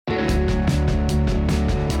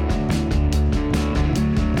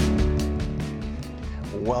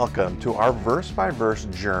Welcome to our verse-by-verse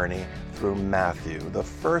journey through Matthew, the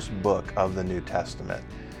first book of the New Testament.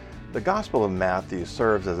 The Gospel of Matthew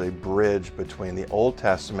serves as a bridge between the Old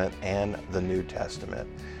Testament and the New Testament.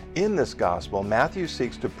 In this Gospel, Matthew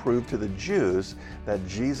seeks to prove to the Jews that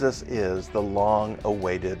Jesus is the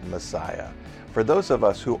long-awaited Messiah. For those of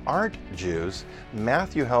us who aren't Jews,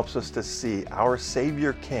 Matthew helps us to see our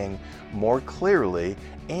Savior King more clearly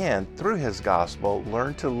and, through his gospel,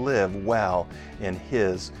 learn to live well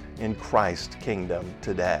in Christ's kingdom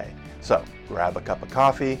today. So, grab a cup of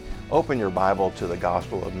coffee, open your Bible to the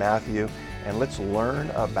Gospel of Matthew, and let's learn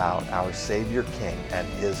about our Savior King and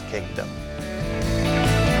his kingdom.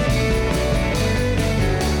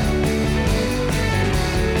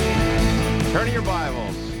 Turn your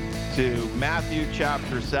Bibles to Matthew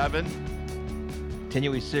chapter 7.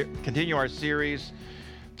 Continue our series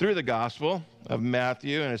through the Gospel of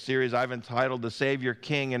Matthew in a series I've entitled The Savior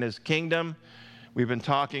King and His Kingdom. We've been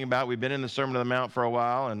in the Sermon on the Mount for a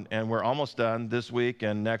while, and we're almost done this week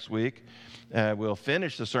and next week. We'll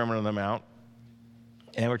finish the Sermon on the Mount.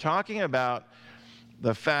 And we're talking about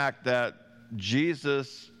the fact that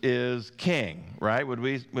Jesus is king, right? Would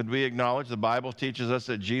we acknowledge the Bible teaches us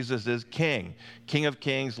that Jesus is king, King of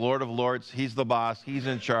kings, Lord of lords. He's the boss. He's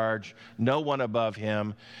in charge. No one above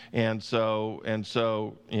him. And so,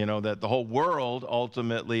 that the whole world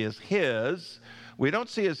ultimately is his. We don't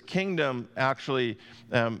see his kingdom actually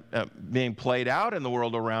being played out in the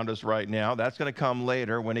world around us right now. That's going to come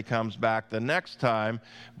later when he comes back the next time.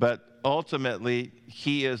 But ultimately,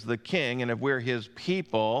 he is the king. And if we're his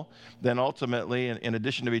people, then ultimately, in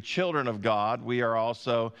addition to be children of God, we are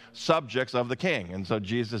also subjects of the king. And so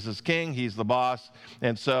Jesus is king. He's the boss.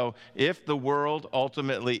 And so if the world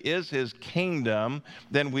ultimately is his kingdom,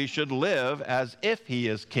 then we should live as if he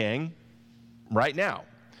is king right now.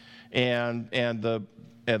 And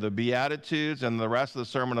the Beatitudes and the rest of the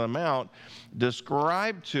Sermon on the Mount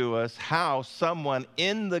describe to us how someone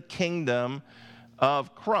in the kingdom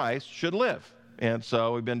of Christ should live. And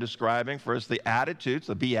so we've been describing first the attitudes,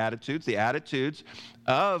 the Beatitudes, the attitudes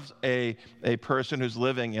of a person who's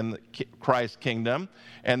living in Christ's kingdom.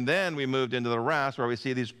 And then we moved into the rest where we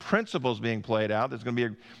see these principles being played out. There's going to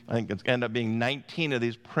be, I think it's end up being 19 of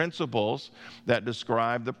these principles that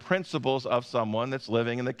describe the principles of someone that's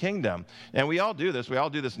living in the kingdom. And we all do this. We all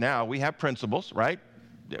do this now. We have principles, right?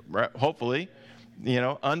 Hopefully.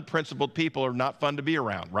 Unprincipled people are not fun to be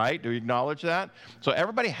around, right? Do you acknowledge that? So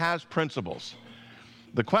everybody has principles.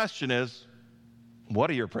 The question is, what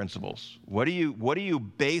are your principles? What do you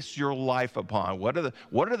base your life upon? What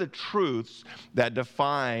are the truths that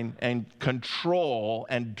define and control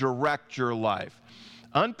and direct your life?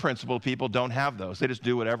 Unprincipled people don't have those. They just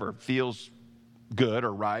do whatever feels good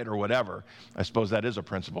or right or whatever. I suppose that is a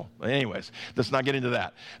principle. Anyways, let's not get into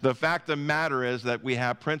that. The fact of the matter is that we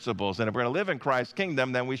have principles, and if we're going to live in Christ's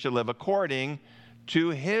kingdom, then we should live according to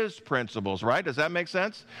his principles, right? Does that make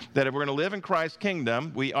sense? That if we're going to live in Christ's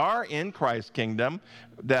kingdom, we are in Christ's kingdom,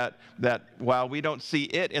 that while we don't see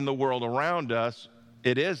it in the world around us,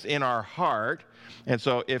 it is in our heart. And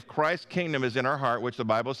so if Christ's kingdom is in our heart, which the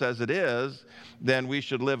Bible says it is, then we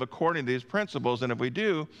should live according to these principles. And if we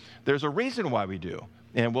do, there's a reason why we do.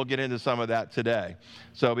 And we'll get into some of that today.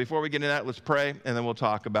 So before we get into that, let's pray, and then we'll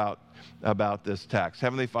talk about this text.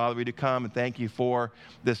 Heavenly Father, we do come and thank you for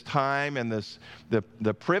this time and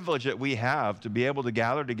the privilege that we have to be able to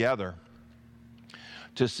gather together,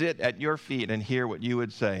 to sit at your feet and hear what you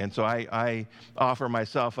would say. And so I offer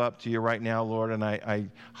myself up to you right now, Lord, and I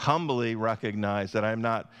humbly recognize that I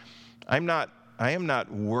am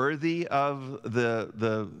not worthy of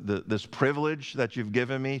this privilege that you've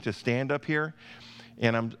given me to stand up here.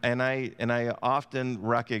 And I often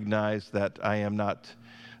recognize that I am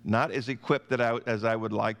not as equipped as I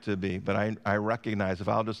would like to be, but I recognize if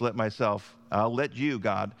I'll just I'll let you,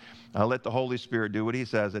 God, I'll let the Holy Spirit do what he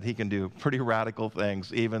says, that he can do pretty radical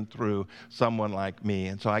things even through someone like me.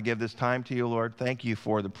 And so I give this time to you, Lord. Thank you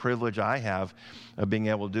for the privilege I have of being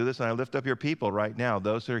able to do this. And I lift up your people right now,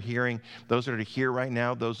 those that are hearing, those that are here right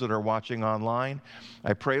now, those that are watching online.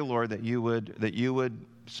 I pray, Lord, that you would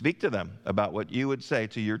speak to them about what you would say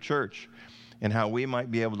to your church and how we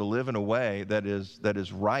might be able to live in a way that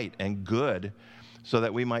is right and good, so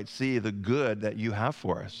that we might see the good that you have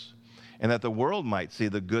for us, and that the world might see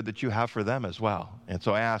the good that you have for them as well. And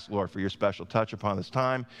so I ask, Lord, for your special touch upon this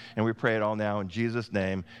time, and we pray it all now in Jesus'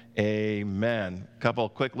 name, amen. A couple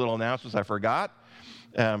of quick little announcements I forgot.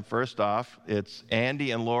 First off, it's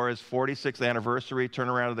Andy and Laura's 46th anniversary. Turn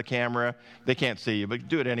around to the camera. They can't see you, but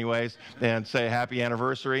do it anyways and say happy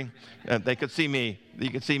anniversary. They could see me. You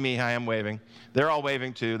can see me. Hi, I'm waving. They're all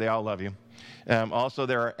waving too. They all love you. Also,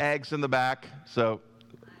 there are eggs in the back, so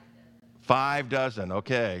 5 dozen.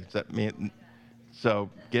 Okay. Does that mean? So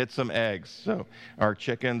get some eggs. So our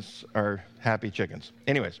chickens are happy chickens.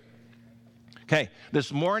 Anyways. Okay.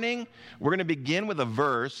 This morning, we're going to begin with a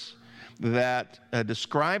verse that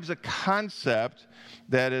describes a concept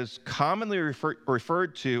that is commonly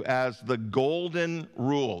referred to as the golden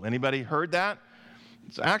rule. Anybody heard that?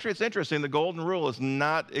 It's interesting. The golden rule is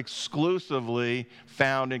not exclusively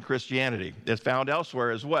found in Christianity. It's found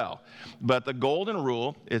elsewhere as well. But the golden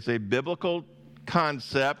rule is a biblical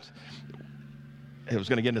concept. I was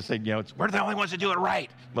going to get into saying, we're the only ones that do it right.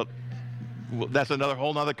 Well, that's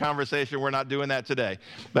whole nother conversation. We're not doing that today.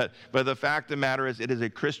 But the fact of the matter is, it is a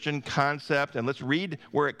Christian concept, and let's read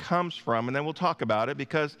where it comes from, and then we'll talk about it,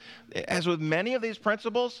 because as with many of these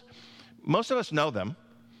principles, most of us know them,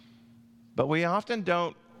 but we often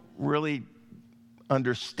don't really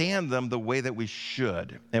understand them the way that we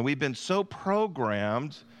should. And we've been so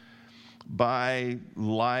programmed by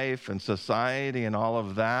life and society and all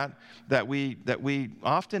of that, that we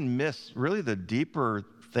often miss really the deeper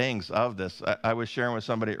things of this. I was sharing with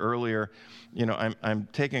somebody earlier, I'm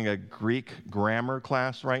taking a Greek grammar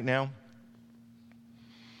class right now.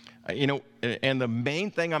 And the main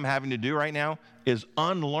thing I'm having to do right now is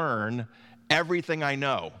unlearn everything I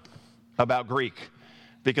know about Greek.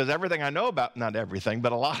 Because everything I know about, not everything,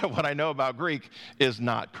 but a lot of what I know about Greek is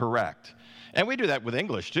not correct. And we do that with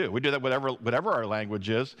English too. We do that whatever our language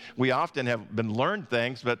is. We often have been learned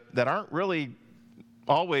things, but that aren't really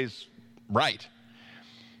always right.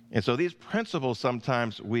 And so these principles,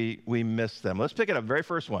 sometimes we miss them. Let's pick it up, very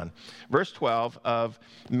first one. Verse 12 of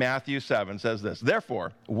Matthew 7 says this: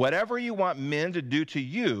 "Therefore, whatever you want men to do to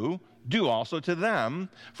you, do also to them,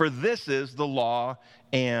 for this is the law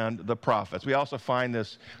and the prophets." We also find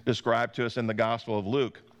this described to us in the Gospel of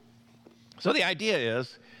Luke. So the idea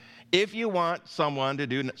is, if you want someone to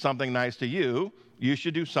do something nice to you, you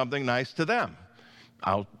should do something nice to them.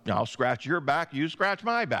 I'll scratch your back, you scratch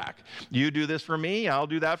my back. You do this for me, I'll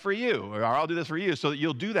do that for you, or I'll do this for you so that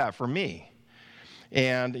you'll do that for me.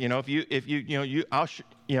 And if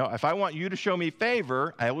I want you to show me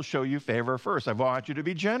favor, I will show you favor first. If I want you to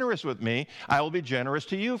be generous with me, I will be generous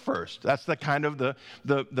to you first. That's the kind of the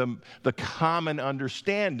common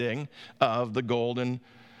understanding of the golden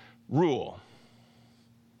rule.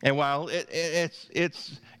 And while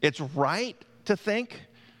it's right to think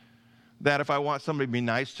that if I want somebody to be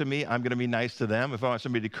nice to me, I'm going to be nice to them. If I want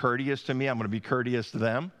somebody to be courteous to me, I'm going to be courteous to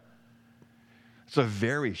them. It's a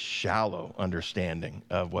very shallow understanding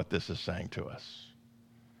of what this is saying to us.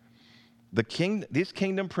 These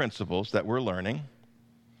kingdom principles that we're learning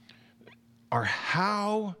are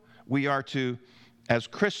how we are to, as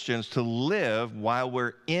Christians, to live while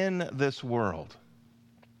we're in this world.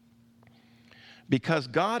 Because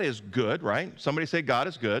God is good, right? Somebody say God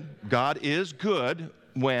is good. God is good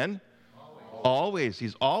when? Always.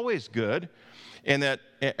 He's always good. And that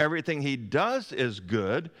everything he does is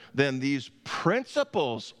good. Then these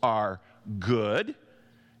principles are good.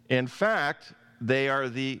 In fact, they are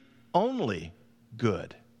the only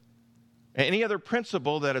good. Any other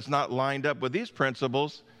principle that is not lined up with these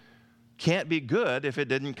principles can't be good if it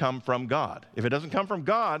didn't come from God. If it doesn't come from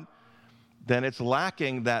God, then it's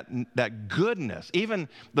lacking that goodness. Even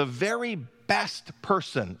the very best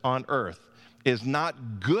person on earth is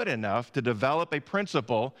not good enough to develop a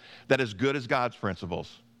principle that is good as God's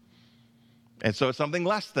principles. And so it's something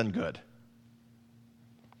less than good.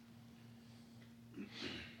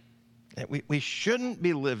 And we shouldn't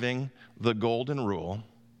be living the golden rule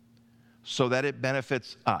so that it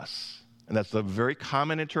benefits us. And that's the very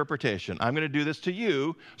common interpretation. I'm going to do this to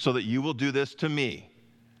you so that you will do this to me.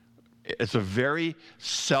 It's a very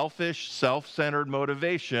selfish, self-centered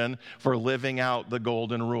motivation for living out the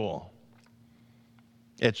golden rule.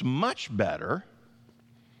 It's much better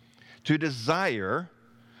to desire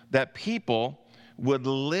that people would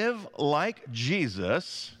live like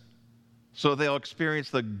Jesus so they'll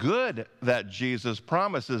experience the good that Jesus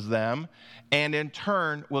promises them, and in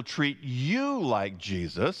turn will treat you like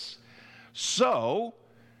Jesus. So,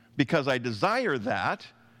 because I desire that,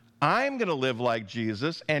 I'm going to live like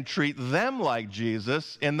Jesus and treat them like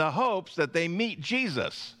Jesus in the hopes that they meet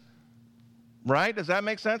Jesus. Right? Does that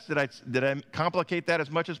make sense? Did I complicate that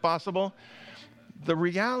as much as possible? The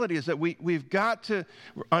reality is that we've got to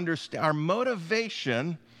understand our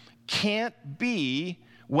motivation can't be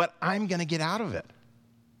what I'm going to get out of it.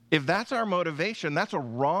 If that's our motivation, that's a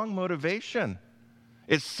wrong motivation.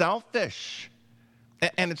 It's selfish.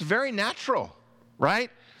 And it's very natural,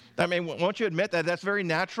 right? I mean, won't you admit that that's very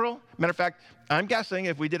natural? Matter of fact, I'm guessing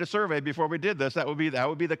if we did a survey before we did this, that would be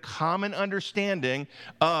the common understanding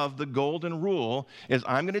of the golden rule is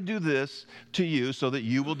I'm going to do this to you so that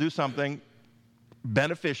you will do something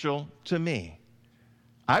beneficial to me.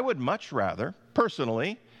 I would much rather,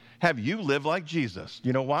 personally, have you live like Jesus.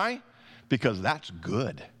 You know why? Because that's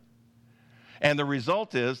good. And the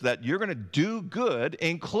result is that you're going to do good,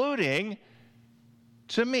 including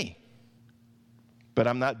to me. But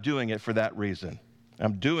I'm not doing it for that reason.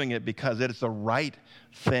 I'm doing it because it's the right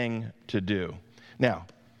thing to do. Now,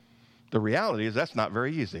 the reality is that's not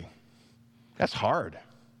very easy. That's hard.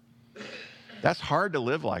 That's hard to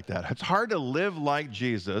live like that. It's hard to live like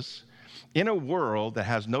Jesus in a world that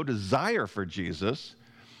has no desire for Jesus,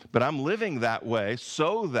 but I'm living that way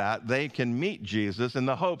so that they can meet Jesus in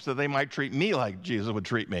the hopes that they might treat me like Jesus would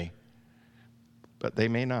treat me. But they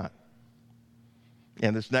may not.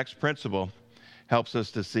 And this next principle helps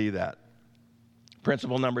us to see that.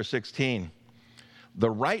 Principle number 16, the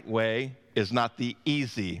right way is not the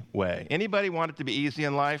easy way. Anybody want it to be easy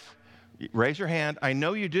in life? Raise your hand. I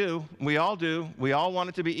know you do. We all do. We all want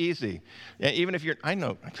it to be easy. Even if I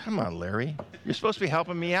know, come on, Larry. You're supposed to be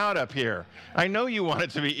helping me out up here. I know you want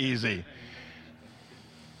it to be easy.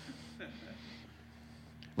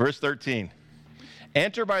 Verse 13.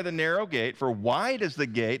 Enter by the narrow gate, for wide is the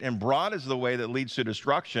gate and broad is the way that leads to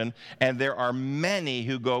destruction, and there are many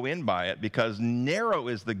who go in by it, because narrow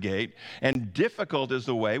is the gate and difficult is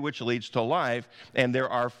the way which leads to life, and there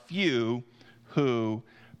are few who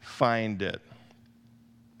find it.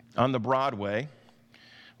 On the broad way,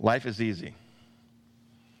 life is easy.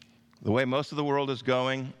 The way most of the world is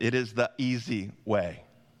going, it is the easy way.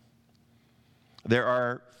 There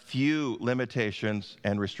are few limitations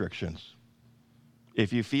and restrictions.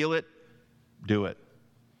 If you feel it, do it.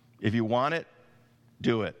 If you want it,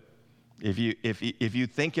 do it. If you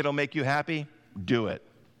think it'll make you happy, do it.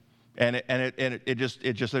 And it just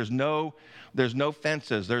there's no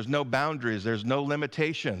fences, there's no boundaries, there's no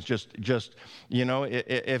limitations. Just you know,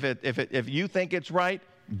 if you think it's right,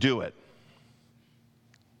 do it.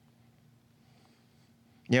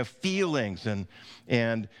 You know, feelings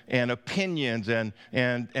and opinions and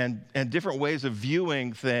different ways of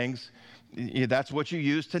viewing things. That's what you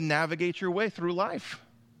use to navigate your way through life.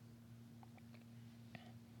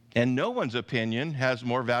 And no one's opinion has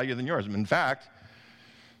more value than yours. In fact,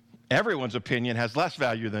 everyone's opinion has less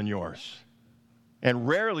value than yours. And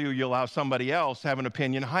rarely will you allow somebody else to have an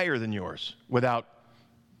opinion higher than yours without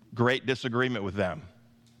great disagreement with them.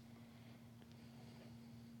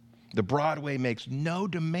 The broad way makes no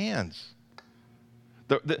demands.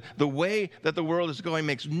 The way that the world is going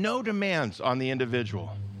makes no demands on the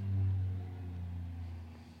individual.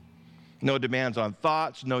 No demands on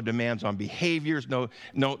thoughts, no demands on behaviors, no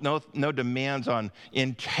demands on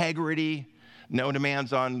integrity, no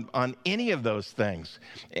demands on any of those things.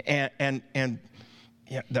 And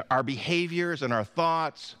our behaviors and our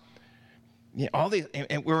thoughts, all these,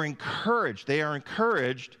 and we're encouraged, they are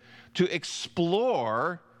encouraged to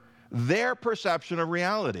explore their perception of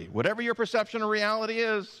reality. Whatever your perception of reality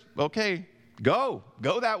is, okay, go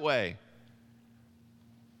that way.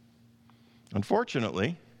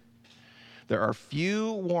 Unfortunately, there are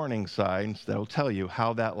few warning signs that will tell you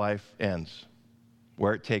how that life ends,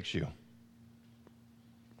 where it takes you.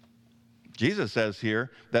 Jesus says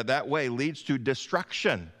here that way leads to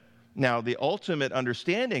destruction. Now, the ultimate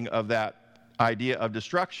understanding of that idea of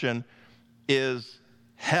destruction is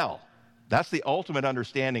hell. That's the ultimate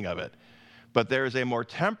understanding of it. But there is a more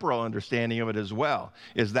temporal understanding of it as well,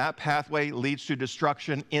 is that pathway leads to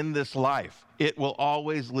destruction in this life. It will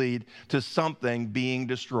always lead to something being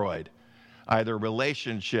destroyed. Either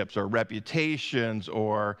relationships or reputations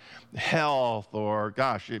or health or,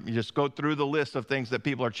 you just go through the list of things that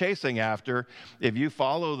people are chasing after. If you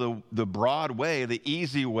follow the broad way, the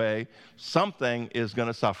easy way, something is going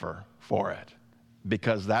to suffer for it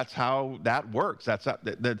because that's how that works.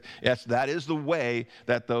 That is the way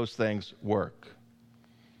that those things work.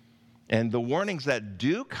 And the warnings that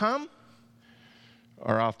do come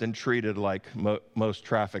are often treated like most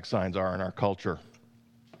traffic signs are in our culture.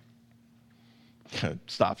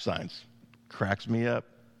 Stop signs. Cracks me up.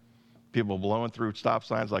 People blowing through stop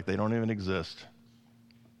signs like they don't even exist.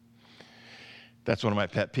 That's one of my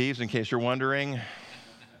pet peeves, in case you're wondering.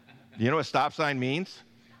 Do you know what stop sign means?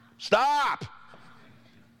 Stop!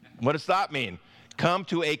 What does stop mean? Come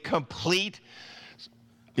to a complete,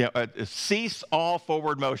 cease all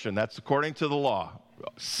forward motion. That's according to the law.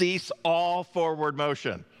 Cease all forward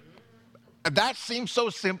motion. That seems so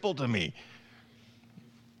simple to me.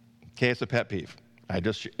 Okay, it's a pet peeve. I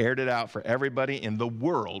just aired it out for everybody in the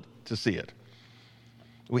world to see it.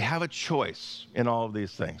 We have a choice in all of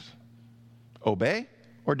these things. Obey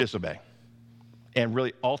or disobey. And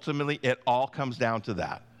really, ultimately, it all comes down to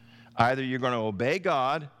that. Either you're going to obey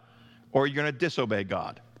God or you're going to disobey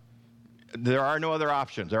God. There are no other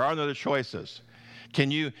options. There are no other choices. Can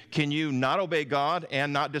you not obey God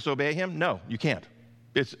and not disobey him? No, you can't.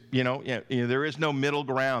 It's, there is no middle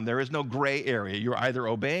ground. There is no gray area. You're either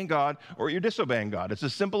obeying God or you're disobeying God. It's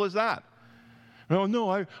as simple as that.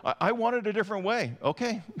 No, I want it a different way.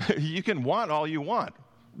 Okay, you can want all you want,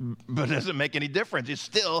 but it doesn't make any difference. It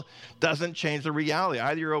still doesn't change the reality.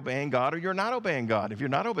 Either you're obeying God or you're not obeying God. If you're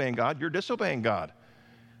not obeying God, you're disobeying God.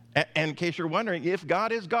 And in case you're wondering, if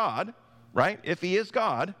God is God, right? If he is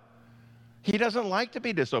God, he doesn't like to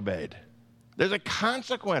be disobeyed. There's a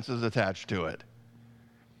consequences attached to it.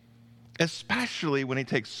 Especially when he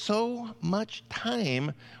takes so much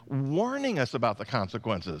time warning us about the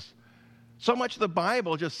consequences. So much of the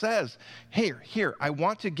Bible just says, here, I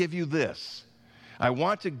want to give you this. I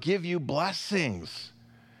want to give you blessings.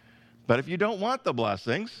 But if you don't want the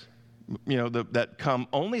blessings, that come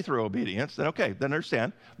only through obedience, then okay, then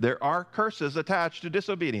understand there are curses attached to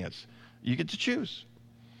disobedience. You get to choose.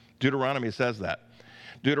 Deuteronomy says that.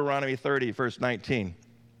 Deuteronomy 30, verse 19.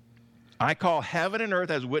 I call heaven and earth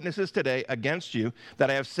as witnesses today against you that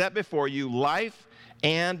I have set before you life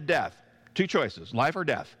and death. Two choices, life or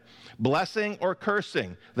death. Blessing or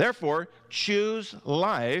cursing. Therefore, choose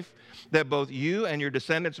life that both you and your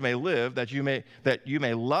descendants may live, that you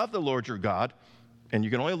may love the Lord your God, and you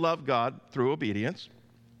can only love God through obedience,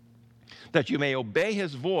 that you may obey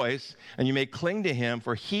his voice and you may cling to him,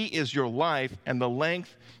 for he is your life and the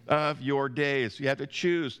length of your days. You have to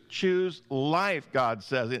choose life, God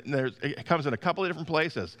says. It comes in a couple of different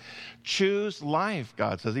places. Choose life,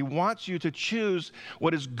 God says. He wants you to choose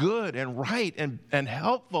what is good and right and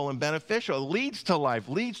helpful and beneficial. It leads to life,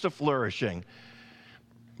 leads to flourishing.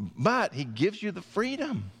 But he gives you the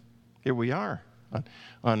freedom. Here we are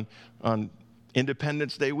on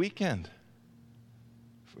Independence Day weekend.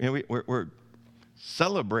 We're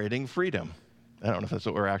celebrating freedom. I don't know if that's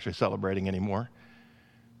what we're actually celebrating anymore.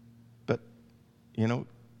 But,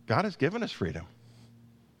 God has given us freedom.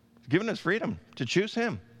 He's given us freedom to choose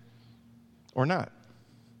him or not.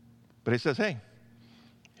 But he says, hey,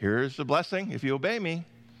 here's the blessing if you obey me.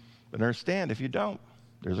 But understand, if you don't,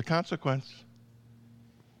 there's a consequence.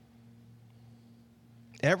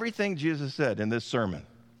 Everything Jesus said in this sermon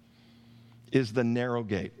is the narrow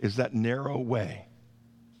gate, is that narrow way.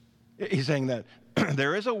 He's saying that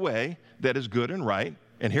there is a way that is good and right,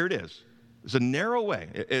 and here it is. It's a narrow way.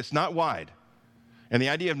 It's not wide. And the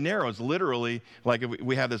idea of narrow is literally like if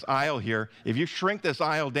we have this aisle here. If you shrink this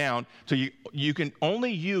aisle down so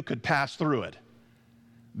only you could pass through it.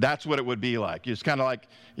 That's what it would be like. It's kind of like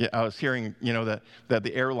I was hearing, that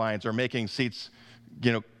the airlines are making seats,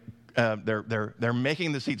 they're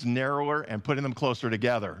making the seats narrower and putting them closer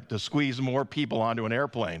together to squeeze more people onto an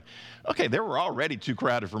airplane. Okay, they were already too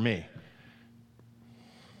crowded for me.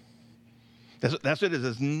 That's what it is,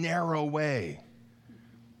 this narrow way.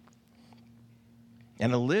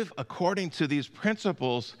 And to live according to these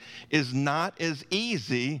principles is not as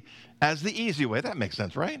easy as the easy way. That makes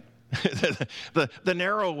sense, right? The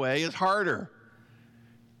narrow way is harder.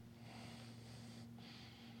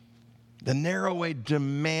 The narrow way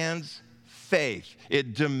demands faith.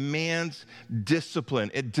 It demands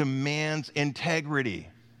discipline. It demands integrity.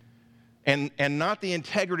 And not the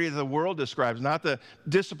integrity that the world describes, not the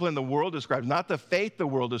discipline the world describes, not the faith the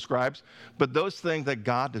world describes, but those things that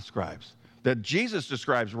God describes, that Jesus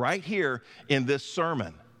describes right here in this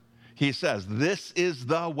sermon. He says, this is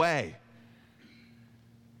the way.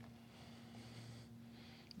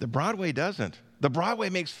 The broad way doesn't. The broad way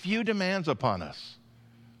makes few demands upon us.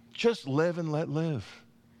 Just live and let live.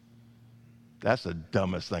 That's the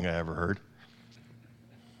dumbest thing I ever heard.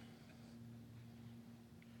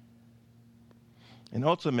 And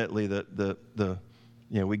ultimately,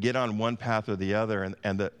 we get on one path or the other,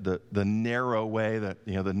 and the narrow way,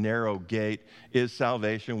 the narrow gate is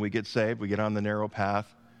salvation. We get saved, we get on the narrow path.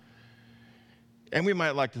 And we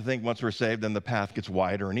might like to think once we're saved, then the path gets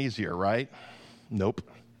wider and easier, right? Nope.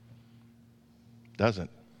 Doesn't.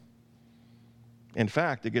 In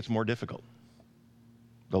fact, it gets more difficult.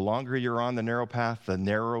 The longer you're on the narrow path, the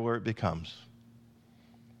narrower it becomes.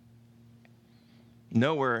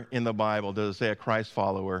 Nowhere in the Bible does it say a Christ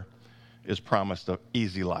follower is promised an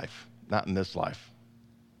easy life. Not in this life.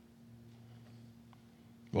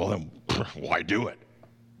 Well, then why do it?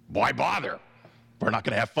 Why bother? We're not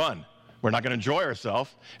going to have fun. We're not going to enjoy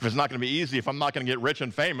ourselves. If it's not going to be easy, if I'm not going to get rich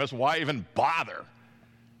and famous, why even bother?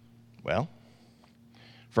 Well,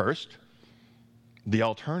 first, the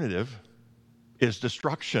alternative is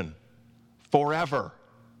destruction forever.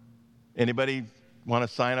 Anybody want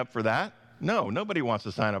to sign up for that? No, nobody wants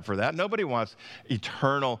to sign up for that. Nobody wants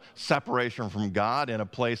eternal separation from God in a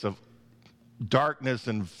place of darkness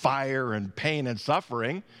and fire and pain and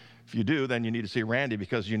suffering. If you do, then you need to see Randy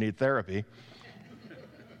because you need therapy.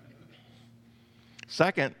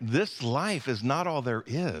 Second, this life is not all there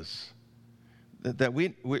is. That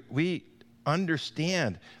we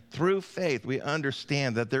understand through faith, we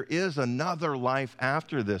understand that there is another life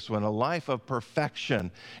after this one, a life of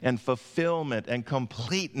perfection and fulfillment and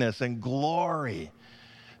completeness and glory.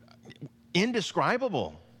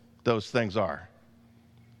 Indescribable, those things are.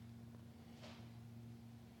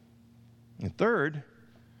 And third,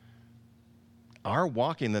 our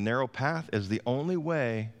walking the narrow path is the only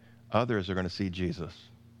way others are going to see Jesus.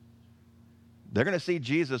 They're going to see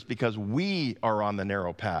Jesus because we are on the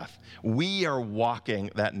narrow path. We are walking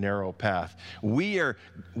that narrow path. We are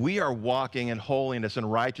walking in holiness and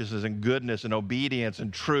righteousness and goodness and obedience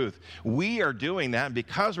and truth. We are doing that, and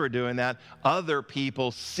because we're doing that, other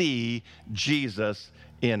people see Jesus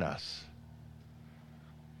in us.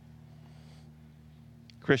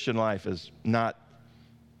 Christian life is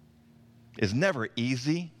never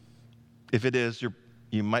easy. If it is,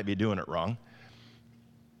 you might be doing it wrong.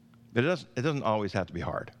 But it doesn't always have to be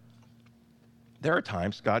hard. There are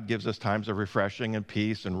times, God gives us times of refreshing and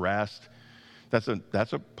peace and rest. That's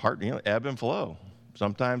a part, ebb and flow.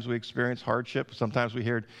 Sometimes we experience hardship. Sometimes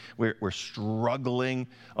we're struggling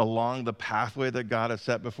along the pathway that God has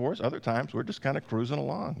set before us. Other times we're just kind of cruising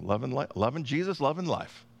along, loving Jesus, loving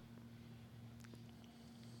life.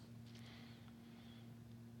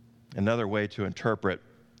 Another way to interpret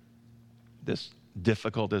this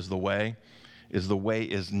difficult is the way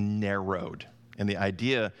is narrowed. And the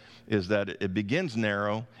idea is that it begins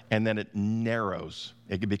narrow and then it narrows.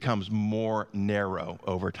 It becomes more narrow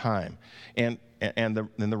over time. And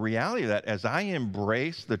the reality of that, as I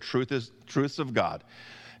embrace the truths of God,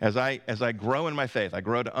 as I grow in my faith, I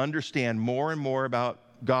grow to understand more and more about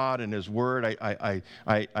God and His Word. I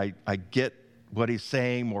get what He's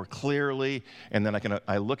saying more clearly, and then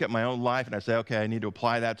I look at my own life and I say, okay, I need to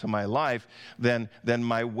apply that to my life, then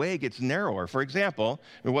my way gets narrower. For example,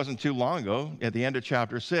 it wasn't too long ago, at the end of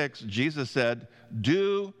chapter 6, Jesus said,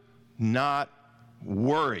 do not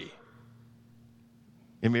worry.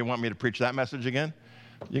 Anybody want me to preach that message again?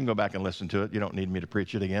 You can go back and listen to it. You don't need me to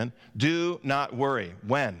preach it again. Do not worry.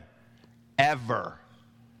 When? Ever.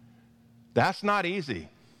 That's not easy.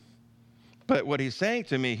 But what he's saying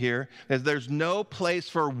to me here is there's no place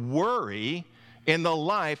for worry in the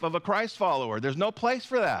life of a Christ follower. There's no place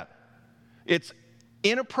for that. It's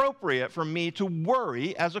inappropriate for me to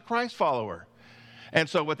worry as a Christ follower. And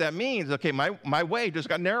so what that means, okay, my way just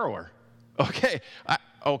got narrower. Okay,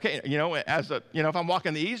 if I'm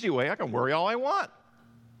walking the easy way, I can worry all I want.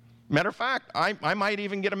 Matter of fact, I might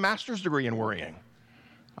even get a master's degree in worrying.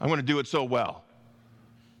 I'm going to do it so well.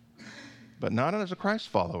 But not as a Christ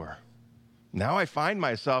follower. Now I find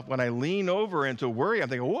myself, when I lean over into worry, I'm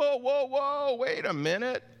thinking, whoa, wait a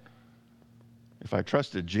minute. If I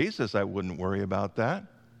trusted Jesus, I wouldn't worry about that.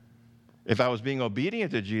 If I was being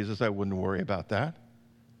obedient to Jesus, I wouldn't worry about that.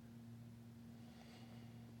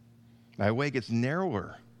 My way gets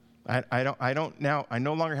narrower. I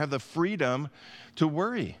no longer have the freedom to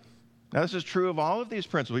worry. Now, this is true of all of these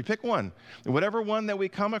principles. We pick one. Whatever one that we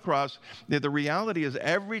come across, the reality is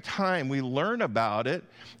every time we learn about it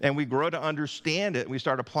and we grow to understand it, we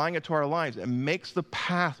start applying it to our lives, it makes the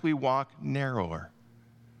path we walk narrower.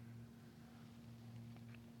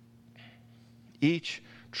 Each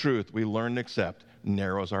truth we learn and accept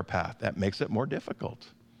narrows our path. That makes it more difficult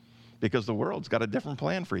because the world's got a different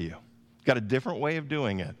plan for you. It's got a different way of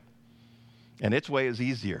doing it. And its way is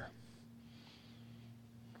easier.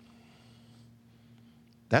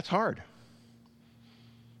 That's hard.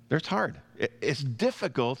 It's hard. It's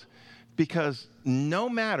difficult because no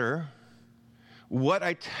matter what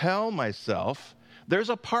I tell myself, there's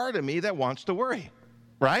a part of me that wants to worry,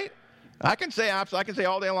 right? I can say all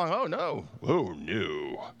day long, oh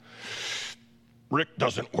no, Rick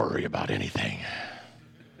doesn't worry about anything.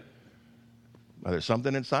 But there's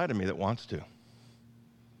something inside of me that wants to.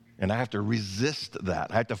 And I have to resist that.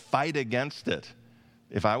 I have to fight against it.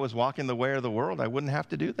 If I was walking the way of the world, I wouldn't have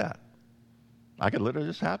to do that. I could literally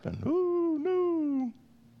just happen. Oh, no.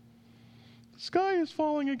 The sky is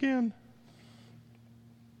falling again.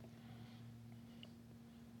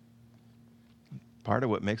 Part of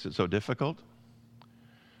what makes it so difficult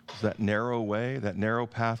is that narrow way, that narrow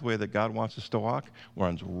pathway that God wants us to walk,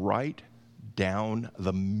 runs right down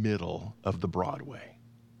the middle of the broad way,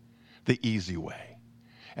 the easy way.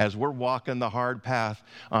 as we're walking the hard path,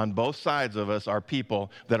 on both sides of us are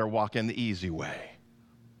people that are walking the easy way.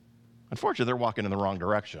 Unfortunately, they're walking in the wrong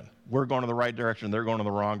direction. We're going in the right direction. They're going in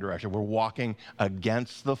the wrong direction. We're walking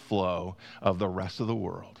against the flow of the rest of the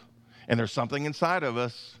world. And there's something inside of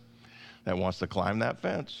us that wants to climb that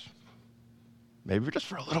fence. Maybe just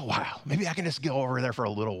for a little while. Maybe I can just go over there for a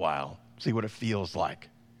little while, see what it feels like.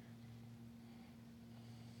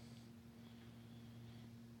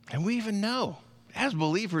 And we even know, as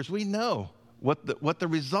believers, we know what the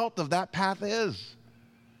result of that path is.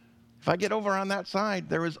 If I get over on that side,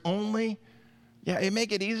 there is only, it may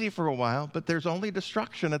get easy for a while, but there's only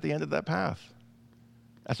destruction at the end of that path.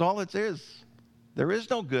 That's all it is. There is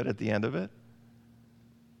no good at the end of it.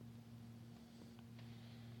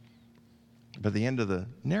 But the end of the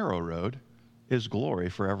narrow road is glory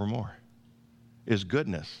forevermore, is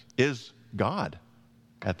goodness, is God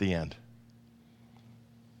at the end.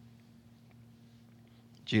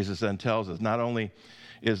 Jesus then tells us not only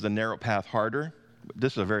is the narrow path harder,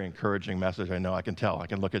 this is a very encouraging message. I know, I can tell. I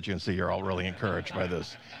can look at you and see you're all really encouraged by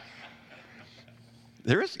this.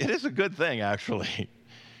 It is a good thing, actually.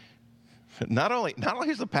 Not only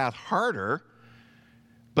is the path harder,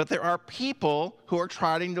 but there are people who are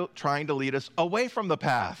trying to lead us away from the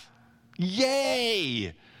path.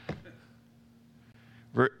 Yay!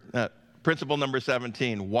 Principle number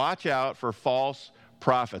 17, watch out for false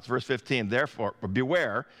prophets. Verse 15, therefore,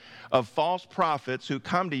 beware of false prophets who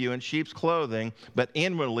come to you in sheep's clothing, but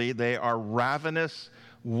inwardly they are ravenous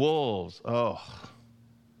wolves. Oh.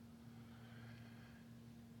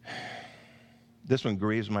 This one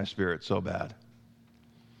grieves my spirit so bad.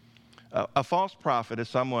 A false prophet is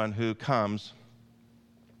someone who claims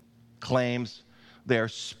they are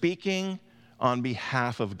speaking on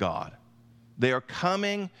behalf of God. They are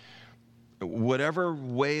coming, whatever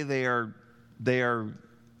way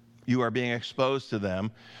you are being exposed to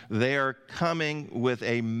them, they are coming with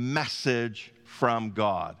a message from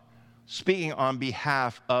God, speaking on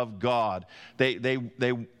behalf of God. They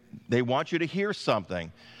want you to hear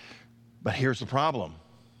something, but here's the problem.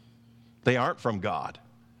 They aren't from God.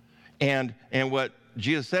 And what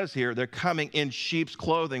Jesus says here, they're coming in sheep's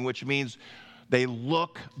clothing, which means they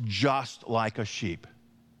look just like a sheep.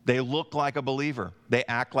 They look like a believer. They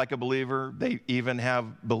act like a believer. They even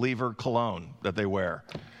have believer cologne that they wear.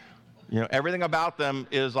 Everything about them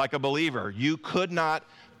is like a believer. You could not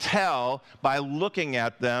tell by looking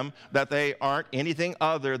at them that they aren't anything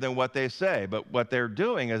other than what they say. But what they're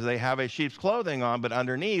doing is they have a sheep's clothing on, but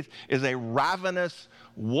underneath is a ravenous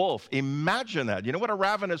wolf. Imagine that. You know what a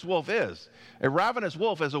ravenous wolf is? A ravenous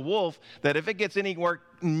wolf is a wolf that if it gets anywhere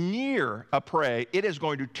near a prey, it is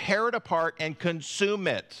going to tear it apart and consume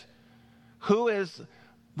it. Who is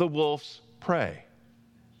the wolf's prey?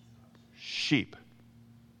 Sheep.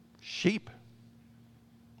 Sheep.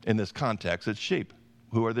 In this context, it's sheep.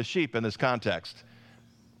 Who are the sheep in this context?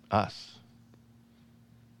 Us.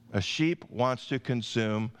 A sheep wants to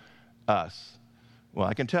consume us. Well,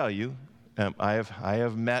 I can tell you, I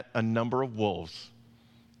have met a number of wolves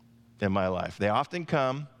in my life. They often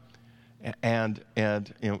come, and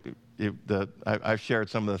I've shared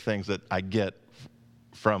some of the things that I get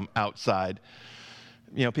from outside.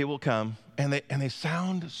 People come and they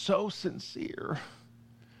sound so sincere.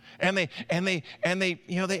 I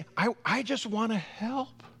just want to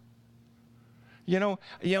help.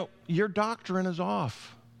 Your doctrine is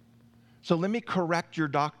off. So let me correct your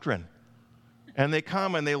doctrine. And they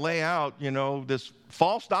come and they lay out, this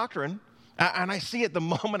false doctrine. And I see it the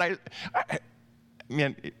moment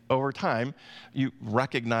over time, you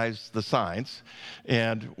recognize the signs.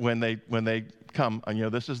 And when they come,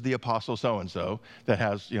 this is the apostle so-and-so that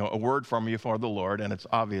has, a word from you for the Lord, and it's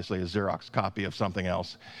obviously a Xerox copy of something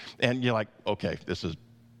else. And you're like, okay, this is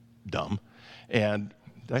dumb. And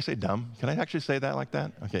did I say dumb? Can I actually say that like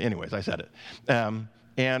that? Okay, anyways, I said it.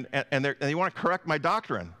 And they want to correct my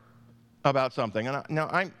doctrine about something. And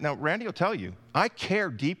now Randy will tell you, I care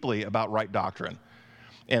deeply about right doctrine.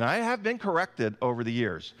 And I have been corrected over the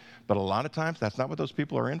years. But a lot of times, that's not what those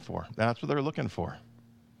people are in for. That's what they're looking for.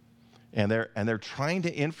 And they're trying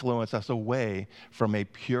to influence us away from a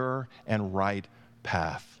pure and right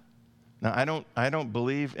path. Now, I don't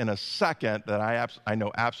believe in a second that I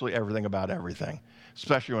know absolutely everything about everything,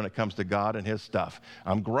 especially when it comes to God and His stuff.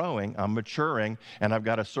 I'm growing, I'm maturing, and I've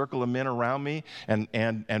got a circle of men around me and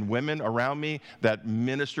women around me that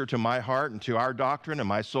minister to my heart and to our doctrine and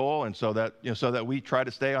my soul, and so that we try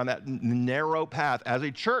to stay on that narrow path. As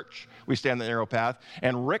a church, we stay on the narrow path,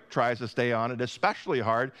 and Rick tries to stay on it especially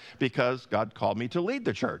hard because God called me to lead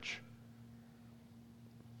the church.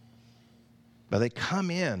 But they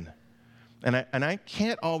come in And I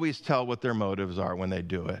can't always tell what their motives are when they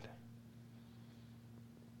do it.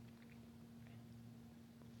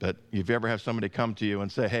 But if you ever have somebody come to you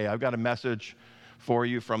and say, hey, I've got a message for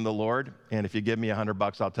you from the Lord, and if you give me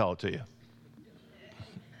 $100, I'll tell it to you.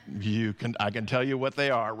 I can tell you what they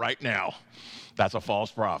are right now. That's a false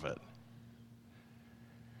prophet.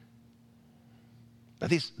 But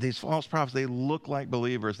these false prophets, they look like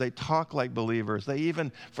believers. They talk like believers. They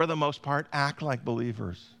even, for the most part, act like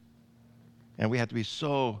believers. And we have to be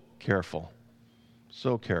so careful,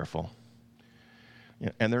 so careful.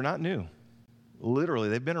 And they're not new. Literally,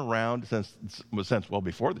 they've been around since well,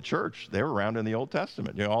 before the church. They were around in the Old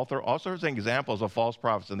Testament. All sorts of examples of false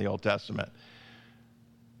prophets in the Old Testament,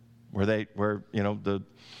 where the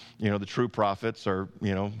true prophets are,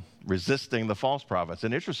 resisting the false prophets.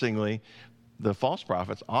 And interestingly, the false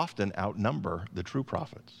prophets often outnumber the true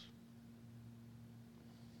prophets.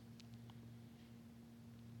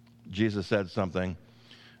 Jesus said something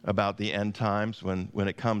about the end times when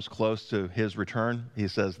it comes close to his return. He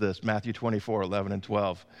says this, Matthew 24, 11 and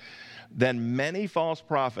 12. Then many false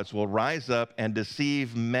prophets will rise up and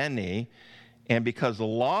deceive many, and because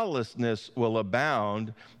lawlessness will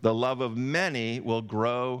abound, the love of many will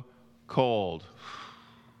grow cold.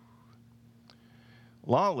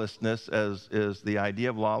 Lawlessness is the idea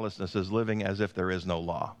of lawlessness is living as if there is no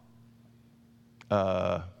law.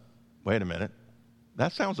 Wait a minute.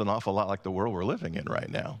 That sounds an awful lot like the world we're living in right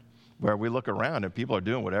now, where we look around and people are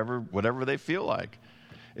doing whatever they feel like.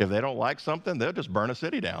 If they don't like something, they'll just burn a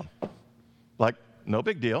city down. Like, no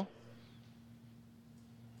big deal.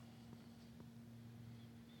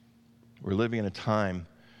 We're living in a time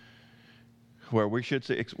where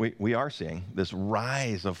we are seeing this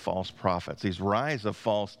rise of false prophets, these rise of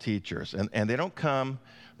false teachers, and they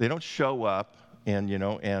don't show up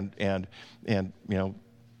and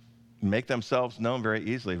make themselves known very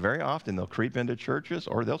easily. Very often they'll creep into churches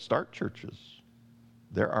or they'll start churches.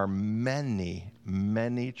 There are many,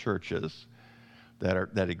 many churches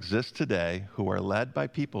that exist today who are led by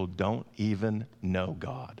people who don't even know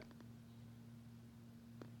God.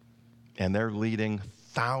 And they're leading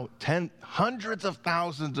hundreds of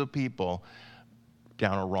thousands of people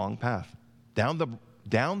down a wrong path, down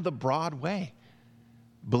the broad way,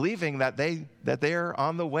 believing that they're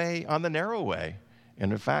on the narrow way.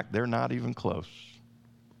 And in fact, they're not even close.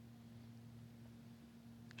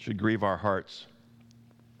 It should grieve our hearts.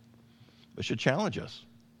 It should challenge us.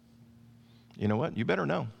 You know what? You better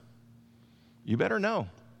know. You better know.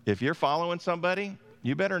 If you're following somebody,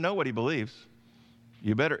 you better know what he believes.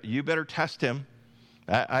 You better test him.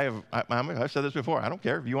 I've said this before. I don't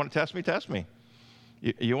care. If you want to test me, test me.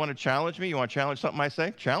 You want to challenge me? You want to challenge something I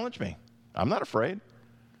say? Challenge me. I'm not afraid.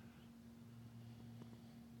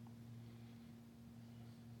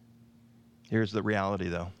 Here's the reality,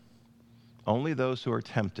 though. Only those who are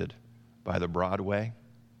tempted by the broad way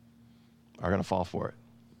are going to fall for it.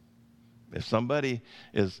 If somebody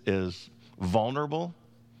is vulnerable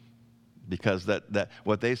because that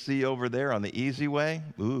what they see over there on the easy way,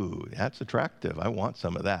 ooh, that's attractive. I want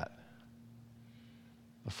some of that.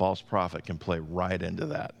 The false prophet can play right into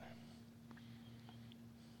that.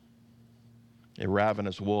 A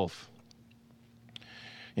ravenous wolf.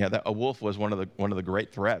 A wolf was one of the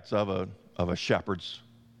great threats of a shepherd's,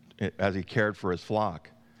 as he cared for his flock,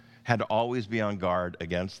 had to always be on guard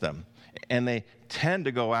against them. And they tend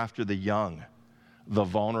to go after the young, the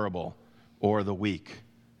vulnerable, or the weak.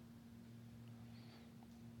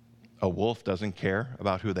 A wolf doesn't care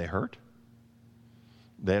about who they hurt.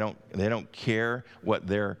 They don't care what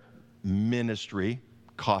their ministry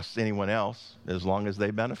costs anyone else, as long as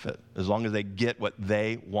they benefit, as long as they get what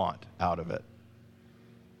they want out of it.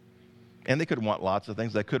 And they could want lots of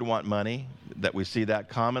things. They could want money, that we see that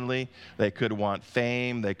commonly. They could want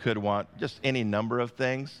fame. They could want just any number of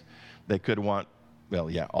things. They could want,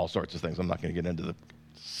 all sorts of things. I'm not going to get into the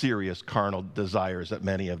serious carnal desires that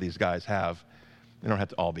many of these guys have. They don't have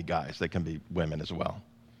to all be guys. They can be women as well.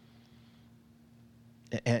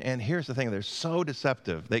 And here's the thing. They're so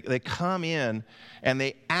deceptive. They come in and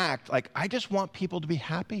they act like, I just want people to be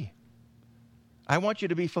happy. I want you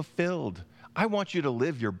to be fulfilled. I want you to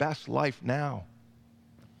live your best life now.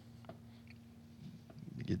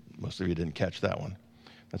 Most of you didn't catch that one.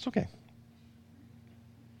 That's okay.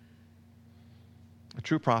 A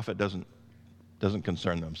true prophet doesn't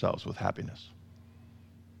concern themselves with happiness.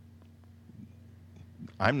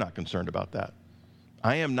 I'm not concerned about that.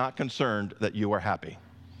 I am not concerned that you are happy.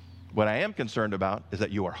 What I am concerned about is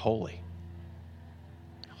that you are holy.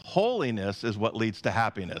 Holiness is what leads to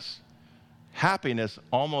happiness. Happiness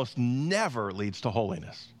almost never leads to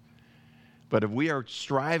holiness. But if we are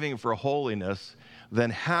striving for holiness,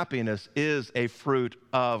 then happiness is a fruit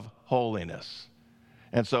of holiness.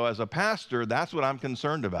 And so as a pastor, that's what I'm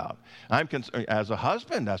concerned about. As a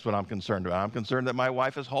husband, that's what I'm concerned about. I'm concerned that my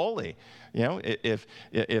wife is holy. You know,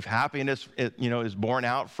 if happiness, is born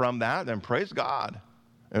out from that, then praise God.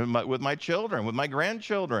 And with my children, with my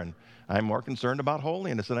grandchildren, I'm more concerned about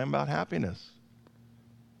holiness than I'm about happiness.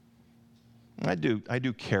 I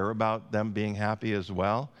do care about them being happy as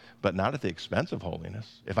well, but not at the expense of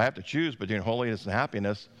holiness. If I have to choose between holiness and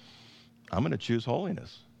happiness, I'm going to choose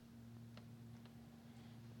holiness.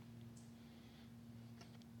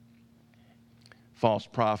 False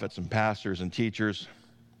prophets and pastors and teachers,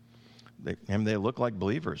 they look like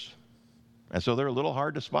believers. And so they're a little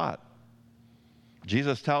hard to spot.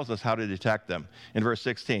 Jesus tells us how to detect them. In verse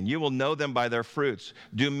 16, you will know them by their fruits.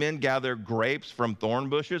 Do men gather grapes from thorn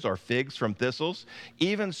bushes or figs from thistles?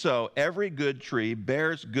 Even so, every good tree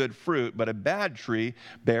bears good fruit, but a bad tree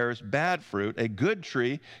bears bad fruit. A good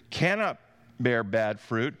tree cannot bear bad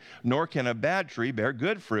fruit, nor can a bad tree bear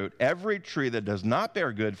good fruit. Every tree that does not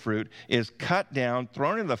bear good fruit is cut down,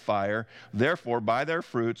 thrown in the fire. Therefore, by their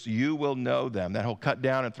fruits you will know them. That whole cut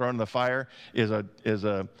down and thrown in the fire is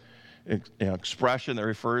a expression that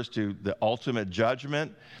refers to the ultimate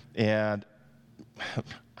judgment. And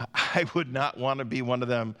I would not want to be one of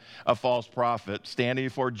them, a false prophet, standing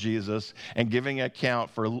before Jesus and giving account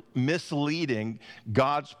for misleading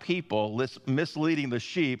God's people, misleading the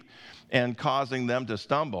sheep, and causing them to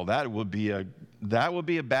stumble. That would be a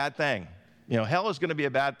bad thing. Hell is going to be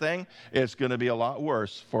a bad thing. It's going to be a lot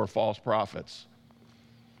worse for false prophets.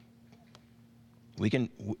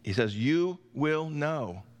 He says, you will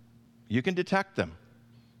know. You can detect them.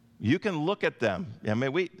 You can look at them.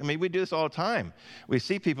 We do this all the time. We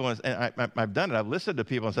see people, and I've done it. I've listened to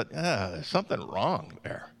people and said, there's something wrong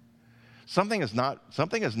there. Something is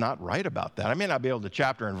not right about that. I may not be able to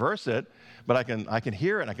chapter and verse it, but I can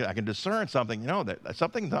hear it. And I can discern something. That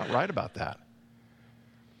something's not right about that.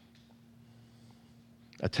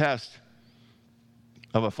 A test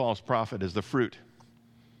of a false prophet is the fruit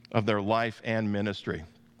of their life and ministry.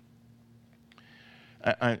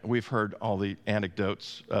 We've heard all the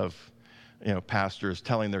anecdotes of, pastors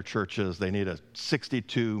telling their churches they need a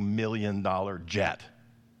 $62 million jet.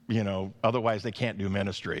 Otherwise they can't do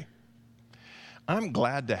ministry. I'm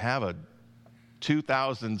glad to have a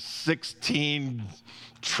 2016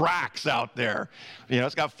 Trax out there.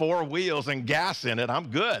 It's got 4 wheels and gas in it. I'm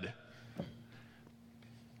good.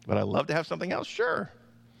 But I'd love to have something else, sure.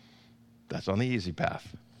 That's on the easy path.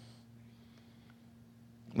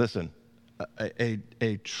 Listen,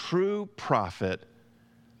 a true prophet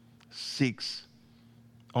seeks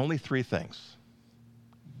only 3 things: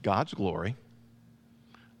 God's glory,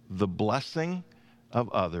 the blessing of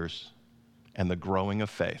others, and the growing of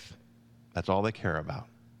faith. That's all they care about.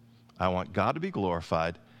 I want God to be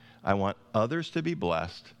glorified, I want others to be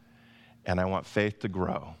blessed, and I want faith to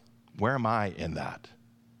grow. Where am I in that?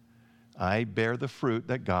 I bear the fruit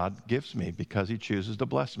that God gives me because he chooses to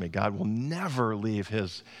bless me. God will never leave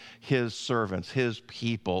his servants, his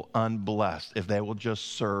people, unblessed if they will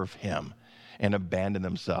just serve him and abandon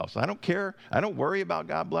themselves. I don't care. I don't worry about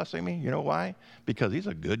God blessing me. You know why? Because he's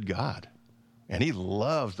a good God, and he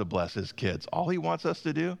loves to bless his kids. All he wants us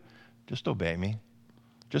to do, just obey me,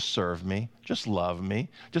 just serve me, just love me,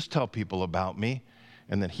 just tell people about me,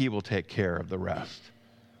 and then he will take care of the rest.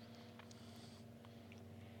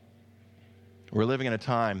 We're living in a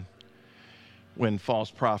time when false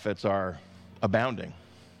prophets are abounding,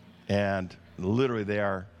 and literally they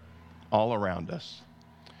are all around us.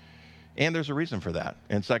 And there's a reason for that.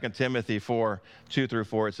 In 2 Timothy 4,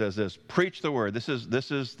 2-4, it says this: preach the word. This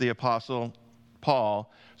is the Apostle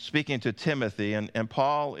Paul speaking to Timothy, and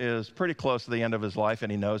Paul is pretty close to the end of his life, and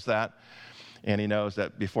he knows that. And he knows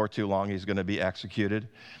that before too long he's going to be executed.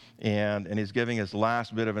 And he's giving his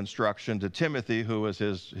last bit of instruction to Timothy, who was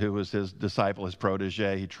his disciple, his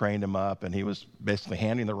protege. He trained him up, and he was basically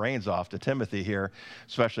handing the reins off to Timothy here,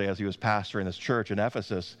 especially as he was pastoring this church in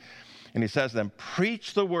Ephesus. And he says to them,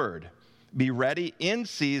 preach the word, be ready in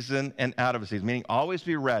season and out of season, meaning always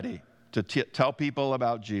be ready to tell people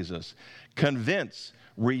about Jesus. Convince,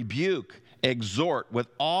 rebuke, exhort with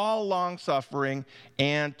all long-suffering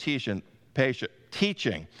and teaching.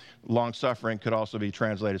 Long-suffering could also be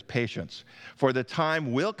translated as patience. For the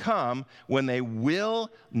time will come when they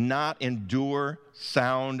will not endure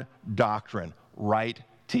sound doctrine, right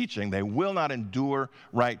teaching. They will not endure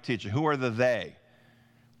right teaching. Who are the they?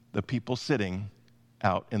 The people sitting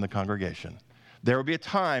out in the congregation. There will be a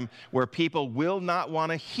time where people will not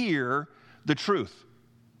want to hear the truth.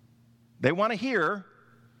 They want to hear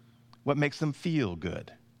what makes them feel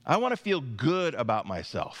good. I want to feel good about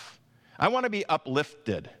myself. I want to be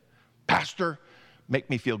uplifted. Pastor, make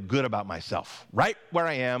me feel good about myself, right where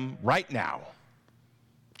I am right now.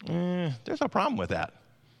 There's no problem with that.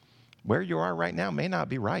 Where you are right now may not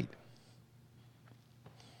be right.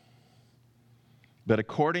 But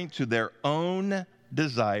according to their own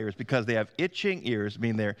desires, because they have itching ears, I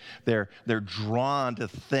mean they're drawn to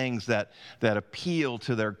things that appeal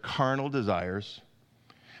to their carnal desires,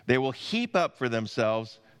 they will heap up for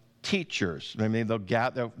themselves teachers. I mean,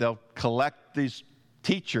 they'll collect these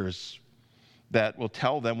teachers that will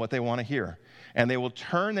tell them what they want to hear. And they will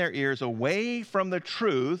turn their ears away from the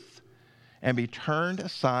truth and be turned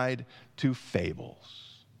aside to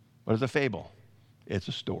fables. What is a fable? It's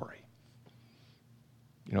a story.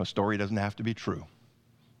 You know, a story doesn't have to be true.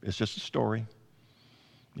 It's just a story.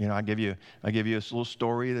 You know, I give you a little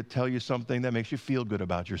story to tell you something that makes you feel good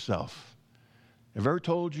about yourself. Have I ever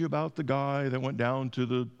told you about the guy that went down to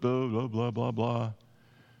the blah, blah, blah, blah, blah?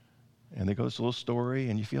 And they go this little story,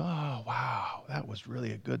 and you feel, oh, wow, that was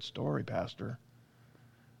really a good story, Pastor.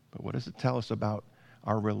 But what does it tell us about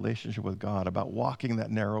our relationship with God, about walking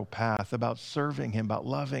that narrow path, about serving Him, about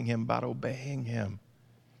loving Him, about obeying Him?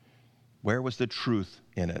 Where was the truth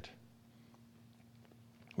in it?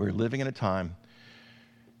 We're living in a time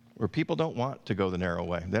where people don't want to go the narrow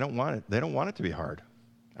way. They don't want it. They don't want it to be hard.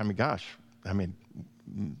 I mean, gosh,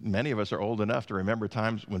 many of us are old enough to remember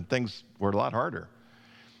times when things were a lot harder.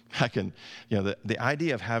 The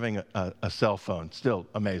idea of having a cell phone still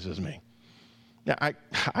amazes me. Yeah,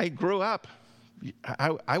 I grew up.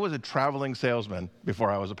 I was a traveling salesman before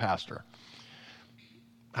I was a pastor.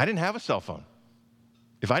 I didn't have a cell phone.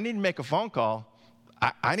 If I needed to make a phone call,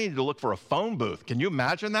 I needed to look for a phone booth. Can you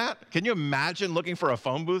imagine that? Can you imagine looking for a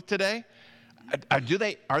phone booth today? Do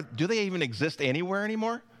they even exist anywhere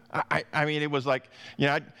anymore? I mean, it was like,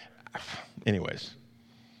 anyways.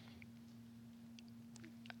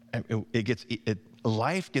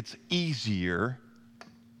 Life gets easier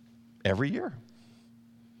every year.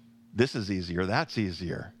 This is easier, that's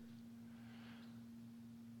easier.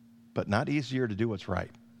 But not easier to do what's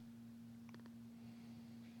right.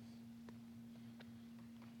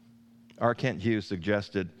 R. Kent Hughes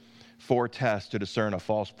suggested 4 tests to discern a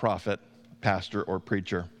false prophet, pastor, or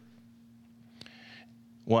preacher.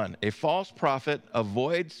 1, a false prophet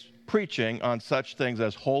avoids preaching on such things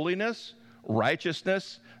as holiness,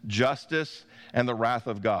 righteousness, justice, and the wrath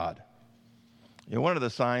of God. You know, one of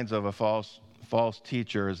the signs of a false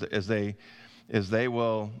teacher is they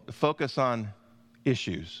will focus on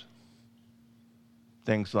issues,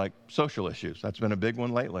 things like social issues. That's been a big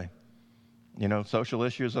one lately. You know, social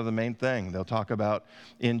issues are the main thing. They'll talk about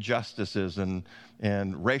injustices and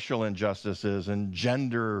racial injustices and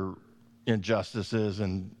gender injustices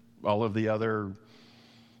and all of the other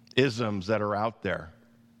isms that are out there.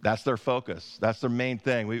 That's their focus. That's their main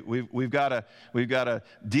thing. We've got to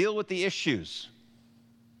deal with the issues.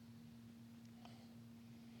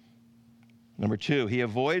 Number 2, he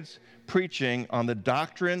avoids preaching on the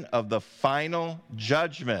doctrine of the final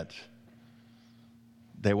judgment.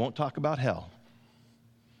 They won't talk about hell.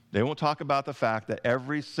 They won't talk about the fact that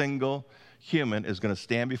every single human is going to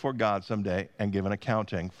stand before God someday and give an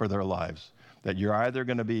accounting for their lives. That you're either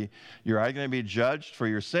going to be judged for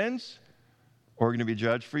your sins, or you're going to be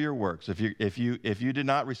judged for your works. If you did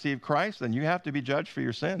not receive Christ, then you have to be judged for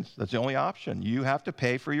your sins. That's the only option. You have to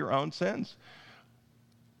pay for your own sins.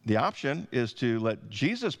 The option is to let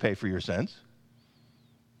Jesus pay for your sins,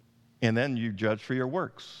 and then you judge for your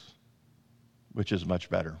works, which is much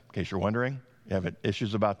better. In case you're wondering, you have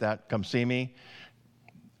issues about that, come see me.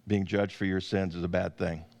 Being judged for your sins is a bad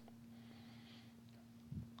thing.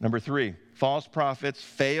 Number 3, false prophets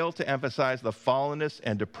fail to emphasize the fallenness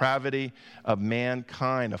and depravity of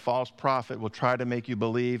mankind. A false prophet will try to make you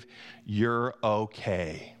believe you're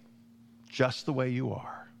okay, just the way you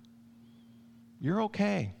are. You're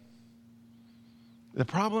okay. The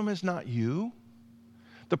problem is not you.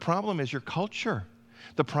 The problem is your culture.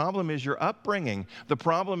 The problem is your upbringing. The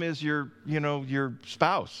problem is your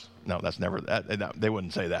spouse. No, that's never that. No, they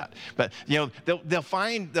wouldn't say that. But they'll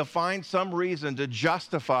find some reason to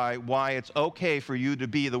justify why it's okay for you to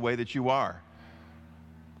be the way that you are.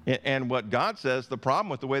 And what God says, the problem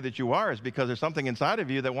with the way that you are is because there's something inside of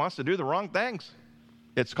you that wants to do the wrong things.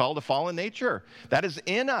 It's called a fallen nature. That is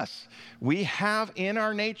in us. We have in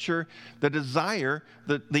our nature the desire,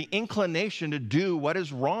 the inclination to do what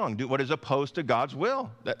is wrong, do what is opposed to God's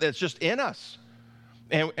will. That's just in us.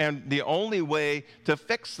 And the only way to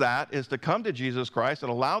fix that is to come to Jesus Christ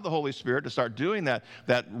and allow the Holy Spirit to start doing that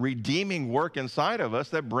redeeming work inside of us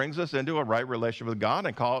that brings us into a right relationship with God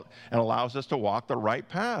and allows us to walk the right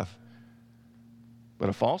path. But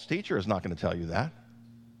a false teacher is not going to tell you that.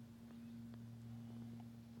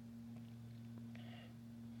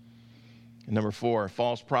 And number 4,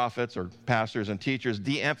 false prophets or pastors and teachers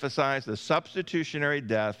de-emphasize the substitutionary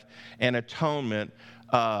death and atonement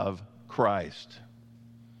of Christ.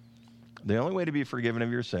 The only way to be forgiven of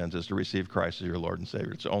your sins is to receive Christ as your Lord and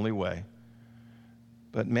Savior. It's the only way.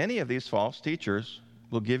 But many of these false teachers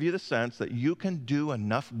will give you the sense that you can do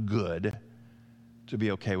enough good to be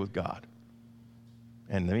okay with God.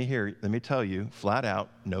 And let me tell you flat out,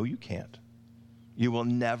 no, you can't. You will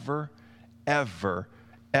never, ever,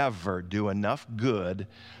 ever do enough good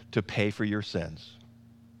to pay for your sins.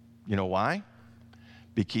 You know why?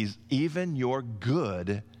 Because even your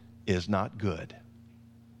good is not good.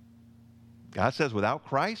 God says without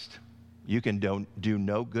Christ, you can do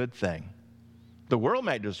no good thing. The world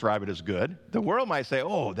might describe it as good. The world might say,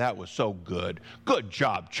 oh, that was so good. Good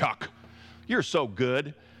job, Chuck. You're so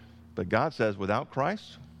good. But God says without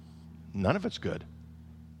Christ, none of it's good.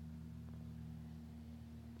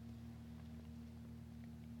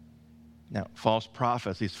 Now, false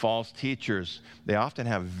prophets, these false teachers, they often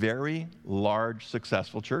have very large,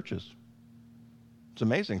 successful churches. It's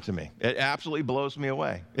amazing to me. It absolutely blows me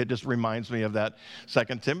away. It just reminds me of that 2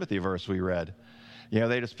 Timothy verse we read. You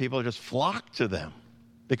know, people just flock to them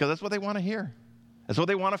because that's what they want to hear. That's what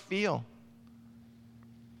they want to feel.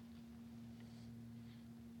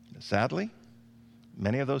 Sadly,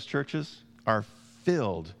 many of those churches are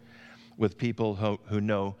filled with people who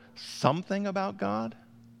know something about God,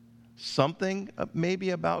 something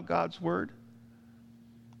maybe about God's word,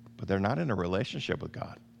 but they're not in a relationship with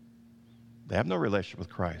God. They have no relationship with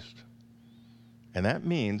Christ. And that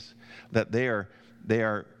means that they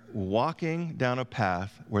are walking down a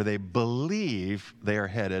path where they believe they are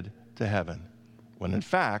headed to heaven, when in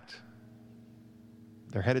fact,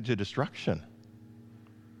 they're headed to destruction.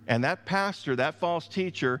 And that pastor, that false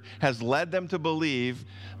teacher, has led them to believe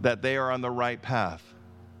that they are on the right path.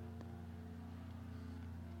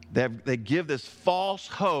 They give this false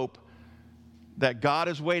hope that God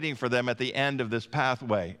is waiting for them at the end of this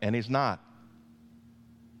pathway, and He's not.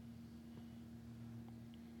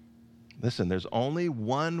 Listen, there's only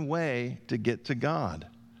one way to get to God,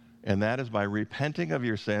 and that is by repenting of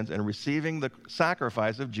your sins and receiving the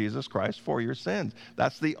sacrifice of Jesus Christ for your sins.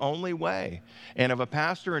 That's the only way. And if a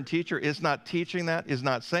pastor and teacher is not teaching that, is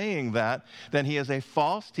not saying that, then he is a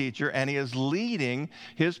false teacher, and he is leading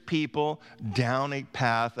his people down a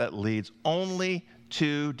path that leads only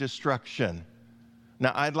to destruction.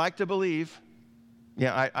 Now, I'd like to believe,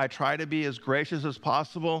 I try to be as gracious as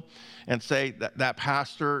possible and say that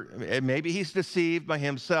pastor, maybe he's deceived by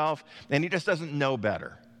himself and he just doesn't know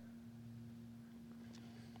better.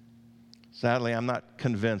 Sadly, I'm not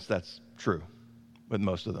convinced that's true with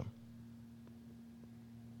most of them.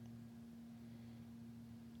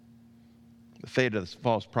 The fate of this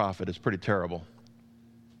false prophet is pretty terrible.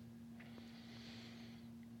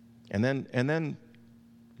 And then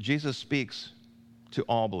Jesus speaks to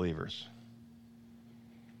all believers.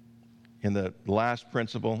 In the last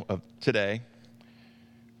principle of today,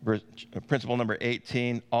 principle number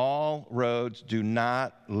 18, all roads do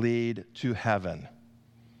not lead to heaven.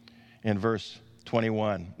 In verse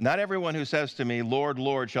 21, not everyone who says to me, Lord,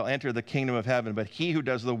 Lord, shall enter the kingdom of heaven, but he who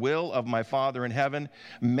does the will of my Father in heaven.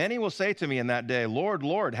 Many will say to me in that day, Lord,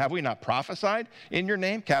 Lord, have we not prophesied in your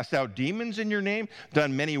name, cast out demons in your name,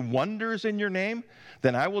 done many wonders in your name?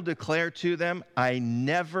 Then I will declare to them, I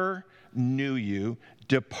never knew you.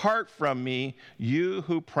 Depart from me, you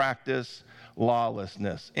who practice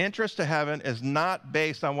lawlessness. Entrance to heaven is not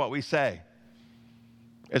based on what we say.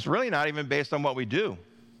 It's really not even based on what we do.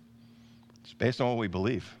 It's based on what we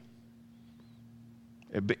believe.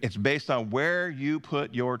 It's based on where you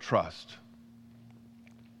put your trust.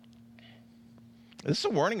 This is a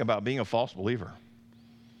warning about being a false believer,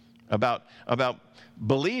 about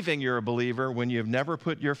believing you're a believer when you've never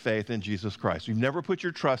put your faith in Jesus Christ. You've never put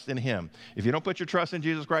your trust in Him. If you don't put your trust in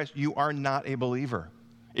Jesus Christ, you are not a believer.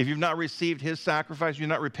 If you've not received His sacrifice, you've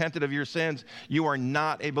not repented of your sins, you are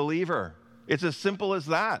not a believer. It's as simple as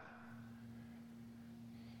that.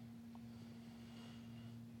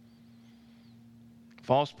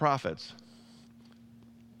 False prophets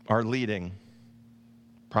are leading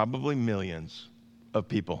probably millions of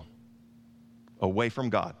people away from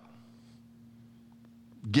God,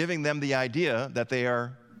 giving them the idea that they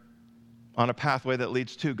are on a pathway that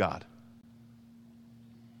leads to God.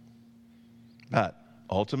 But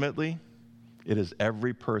ultimately, it is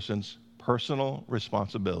every person's personal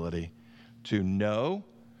responsibility to know,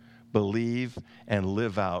 believe, and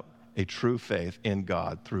live out a true faith in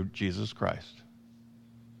God through Jesus Christ.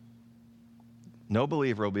 No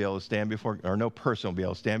believer will be able to stand before, or no person will be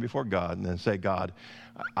able to stand before God and then say, God,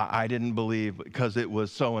 I didn't believe because it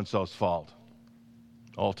was so-and-so's fault.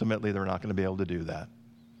 Ultimately, they're not going to be able to do that.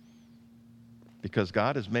 Because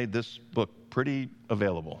God has made this book pretty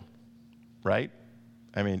available, right?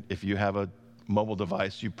 I mean, if you have a mobile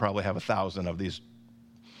device, you probably have 1,000 of these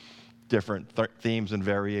different themes and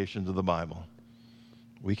variations of the Bible.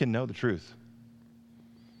 We can know the truth.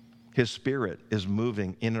 His Spirit is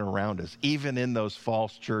moving in and around us, even in those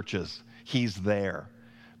false churches. He's there,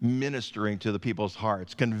 ministering to the people's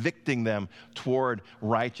hearts, convicting them toward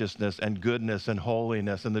righteousness and goodness and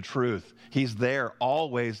holiness and the truth. He's there,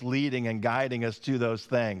 always leading and guiding us to those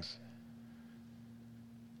things.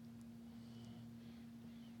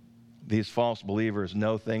 These false believers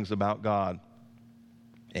know things about God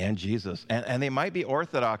and Jesus, and they might be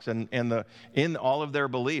orthodox in all of their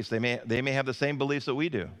beliefs. They may have the same beliefs that we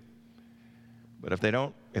do, but if they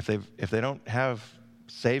don't have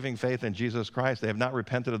saving faith in Jesus Christ, they have not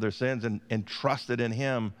repented of their sins and trusted in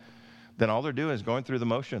Him, then all they're doing is going through the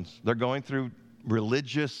motions. They're going through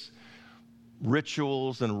religious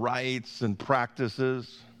rituals and rites and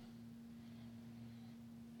practices.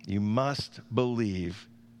 You must believe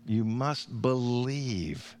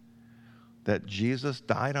that Jesus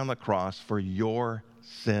died on the cross for your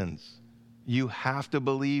sins. You have to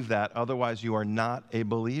believe that, otherwise you are not a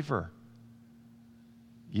believer.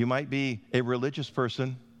 You might be a religious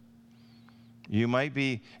person. You might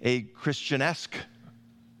be a Christian-esque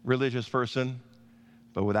religious person,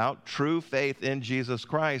 but without true faith in Jesus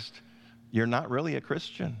Christ, you're not really a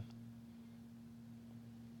Christian.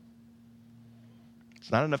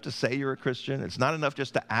 It's not enough to say you're a Christian. It's not enough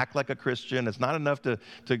just to act like a Christian. It's not enough to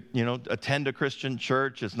attend a Christian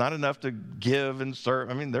church. It's not enough to give and serve.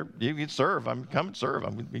 I mean, you can serve. Come and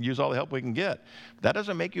serve. We use all the help we can get. That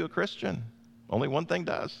doesn't make you a Christian. Only one thing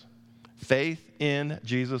does: faith in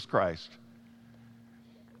Jesus Christ.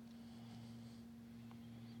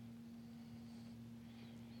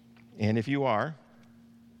 And if you are,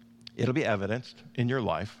 it'll be evidenced in your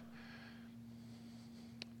life.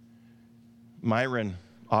 Myron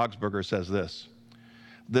Augsburger says this: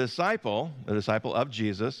 the disciple of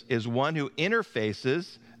Jesus, is one who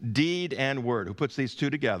interfaces deed and word, who puts these two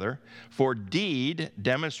together. For deed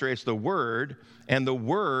demonstrates the word, and the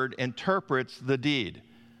word interprets the deed.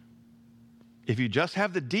 If you just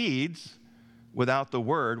have the deeds without the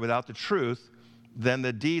word, without the truth, then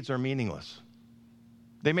the deeds are meaningless.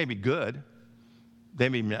 They may be good. They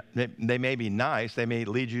may be nice. They may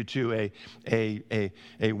lead you to a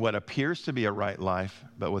what appears to be a right life,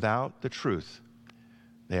 but without the truth,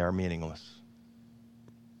 they are meaningless.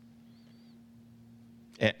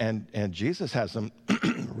 And Jesus has some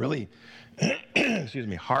really,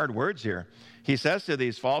 hard words here. He says to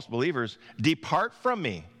these false believers, "Depart from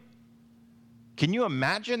me." Can you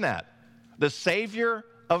imagine that? The Savior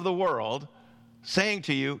of the world saying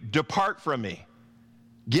to you, "Depart from me.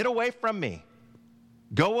 Get away from me.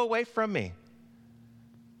 Go away from me.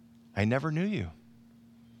 I never knew you."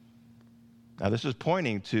 Now, this is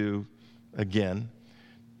pointing to, again,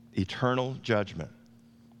 eternal judgment.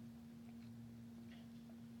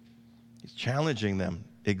 He's challenging them.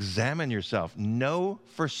 Examine yourself. Know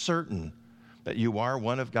for certain that you are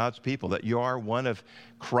one of God's people, that you are one of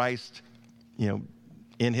Christ,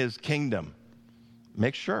 in His kingdom.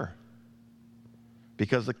 Make sure.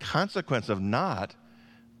 Because the consequence of not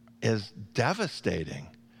is devastating.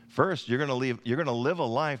 First, you're going to live a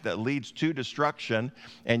life that leads to destruction,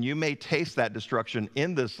 and you may taste that destruction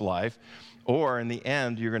in this life, or in the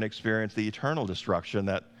end, you're going to experience the eternal destruction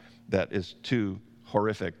that is too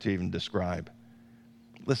horrific to even describe.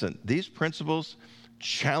 Listen, these principles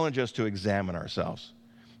challenge us to examine ourselves.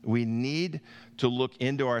 We need to look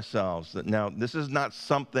into ourselves. Now, this is not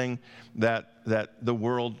something that the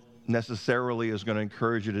world necessarily is going to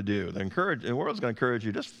encourage you to do. The world's going to encourage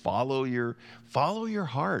you, just follow your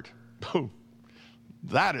heart.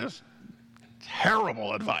 That is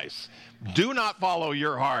terrible advice. Do not follow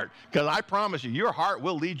your heart, because I promise you, your heart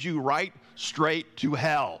will lead you right straight to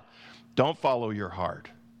hell. Don't follow your heart.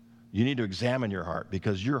 You need to examine your heart,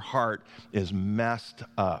 because your heart is messed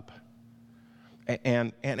up.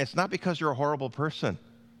 And it's not because you're a horrible person.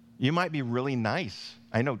 You might be really nice.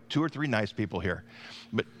 I know 2 or 3 nice people here.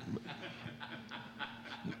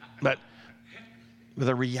 But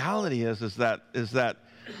the reality is that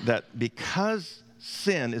because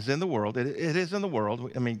sin is in the world, it is in the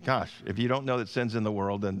world. I mean, gosh, if you don't know that sin's in the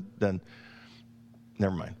world, then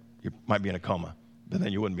never mind. You might be in a coma, but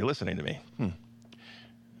then you wouldn't be listening to me.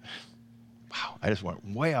 Wow, I just went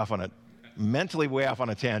mentally way off on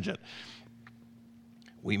a tangent.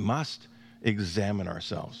 We must examine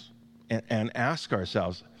ourselves. and ask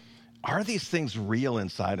ourselves, are these things real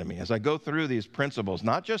inside of me? As I go through these principles,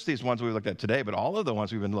 not just these ones we looked at today, but all of the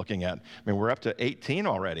ones we've been looking at. I mean, we're up to 18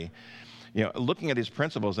 already. Looking at these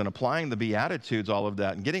principles and applying the Beatitudes, all of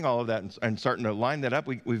that, and getting all of that and starting to line that up,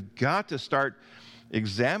 we've got to start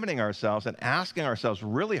examining ourselves and asking ourselves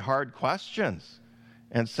really hard questions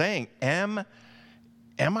and saying, am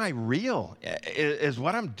I real? Is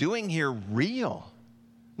what I'm doing here real?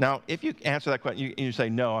 Now, if you answer that question, you say,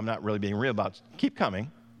 no, I'm not really being real about it, keep coming.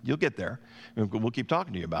 You'll get there. We'll keep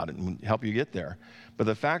talking to you about it and help you get there. But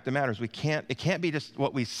the fact of the matter is it can't be just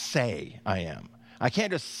what we say I am. I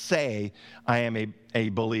can't just say I am a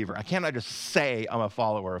believer. I cannot just say I'm a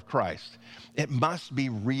follower of Christ. It must be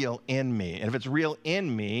real in me. And if it's real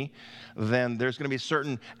in me, then there's going to be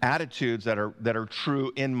certain attitudes that are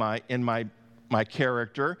true in my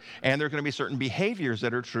character, and there are going to be certain behaviors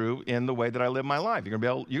that are true in the way that I live my life. You're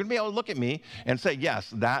going to be able to look at me and say,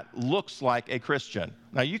 yes, that looks like a Christian.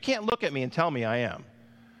 Now, you can't look at me and tell me I am.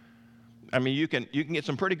 I mean, you can get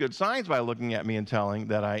some pretty good signs by looking at me and telling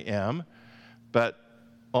that I am, but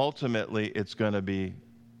ultimately it's going to be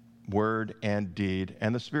word and deed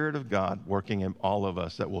and the Spirit of God working in all of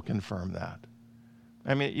us that will confirm that.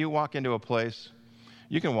 I mean, you walk into a place,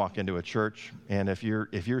 you can walk into a church, and if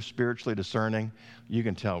you're spiritually discerning, you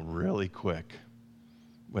can tell really quick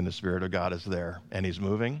when the Spirit of God is there and He's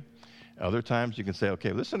moving. Other times you can say, okay,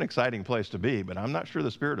 well, this is an exciting place to be, but I'm not sure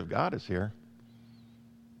the Spirit of God is here.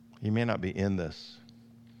 He may not be in this.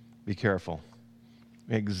 Be careful.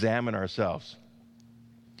 Examine ourselves.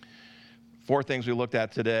 4 things we looked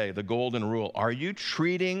at today, the golden rule. Are you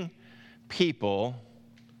treating people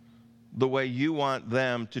the way you want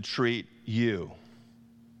them to treat you?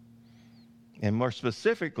 And more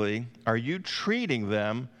specifically, are you treating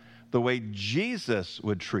them the way Jesus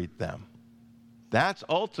would treat them? That's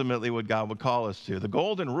ultimately what God would call us to. The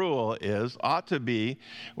golden rule ought to be,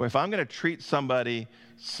 well, if I'm going to treat somebody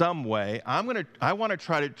some way, I want to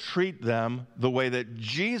try to treat them the way that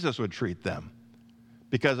Jesus would treat them.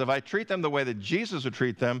 Because if I treat them the way that Jesus would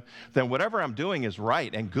treat them, then whatever I'm doing is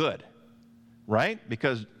right and good. Right?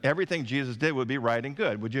 Because everything Jesus did would be right and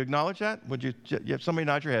good. Would you acknowledge that? Would you have somebody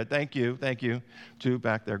nod your head? Thank you. 2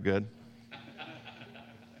 back there, good.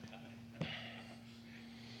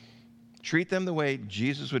 Treat them the way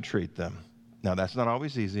Jesus would treat them. Now, that's not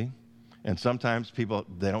always easy. And sometimes people,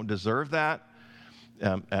 they don't deserve that.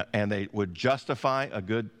 And they would justify a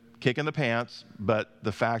good kick in the pants. But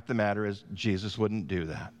the fact of the matter is, Jesus wouldn't do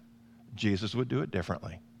that. Jesus would do it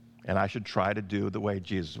differently. And I should try to do the way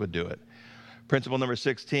Jesus would do it. Principle number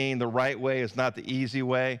 16, the right way is not the easy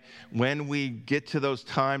way. When we get to those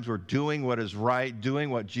times where doing what is right, doing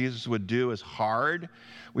what Jesus would do is hard,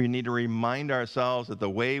 we need to remind ourselves that the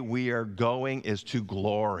way we are going is to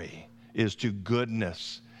glory, is to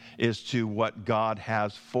goodness, is to what God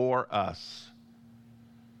has for us.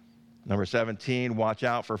 Number 17, watch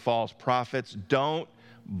out for false prophets. Don't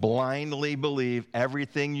blindly believe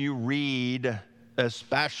everything you read,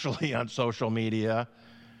 especially on social media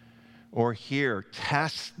or hear.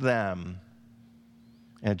 Test them.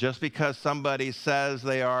 And just because somebody says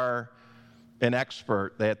they are an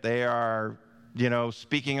expert, that they are,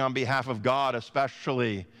 speaking on behalf of God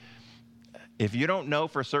especially, if you don't know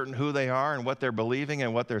for certain who they are and what they're believing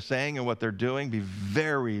and what they're saying and what they're doing, be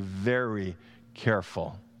very, very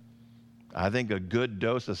careful. I think a good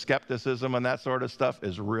dose of skepticism and that sort of stuff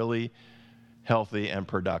is really healthy and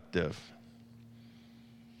productive.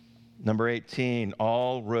 Number 18,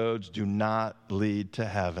 all roads do not lead to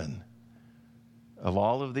heaven. Of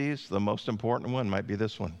all of these, the most important one might be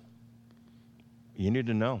this one. You need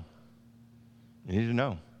to know. You need to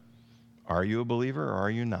know. Are you a believer or are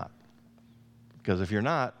you not? Because if you're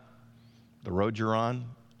not, the road you're on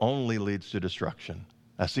only leads to destruction.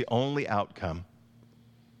 That's the only outcome.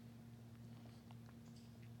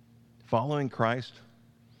 Following Christ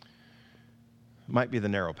might be the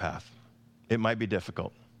narrow path. It might be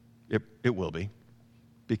difficult. It will be,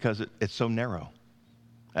 because it's so narrow.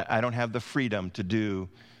 I don't have the freedom to do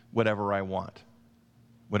whatever I want,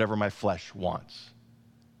 whatever my flesh wants.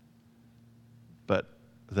 But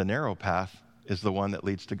the narrow path is the one that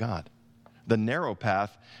leads to God. The narrow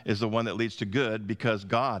path is the one that leads to good because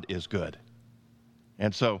God is good.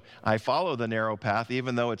 And so I follow the narrow path,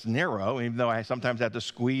 even though it's narrow, even though I sometimes have to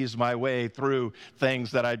squeeze my way through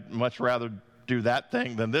things that I'd much rather do that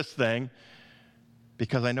thing than this thing,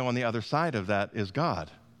 because I know on the other side of that is God.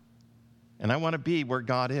 And I want to be where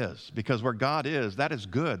God is, because where God is, that is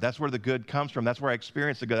good. That's where the good comes from. That's where I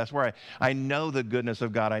experience the good. That's where I know the goodness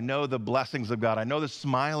of God. I know the blessings of God. I know the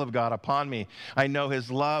smile of God upon me. I know his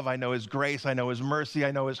love. I know his grace. I know his mercy. I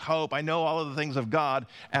know his hope. I know all of the things of God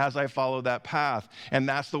as I follow that path. And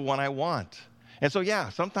that's the one I want. And so, yeah,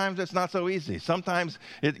 sometimes it's not so easy. Sometimes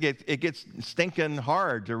it gets stinking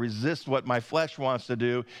hard to resist what my flesh wants to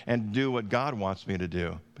do and do what God wants me to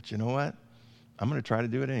do. But you know what? I'm going to try to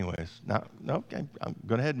do it anyways. Now, okay, I'm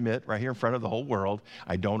going to admit right here in front of the whole world,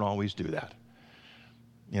 I don't always do that.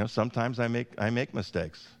 You know, sometimes I make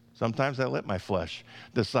mistakes. Sometimes I let my flesh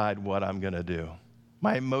decide what I'm going to do.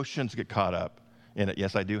 My emotions get caught up in it.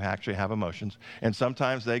 Yes, I do actually have emotions, and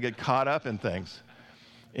sometimes they get caught up in things.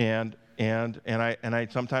 And I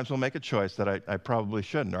sometimes will make a choice that I probably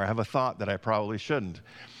shouldn't, or I have a thought that I probably shouldn't.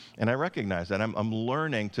 And I recognize that. I'm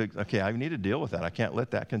learning to, okay, I need to deal with that. I can't let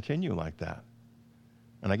that continue like that.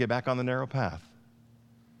 And I get back on the narrow path.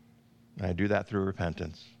 And I do that through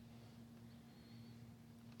repentance.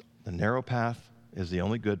 The narrow path is the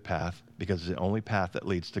only good path because it's the only path that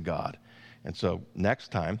leads to God. And so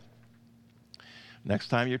next time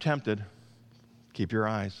you're tempted, keep your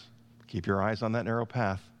eyes on that narrow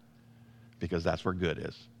path, because that's where good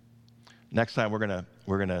is. Next time we're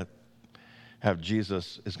gonna have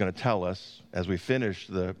Jesus is going to tell us as we finish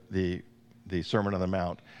the Sermon on the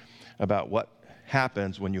Mount about what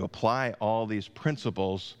happens when you apply all these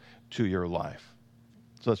principles to your life.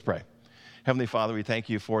 So let's pray. Heavenly Father, we thank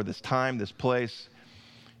you for this time, this place.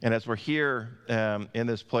 And as we're here in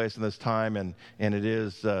this place and this time, and it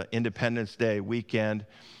is Independence Day weekend,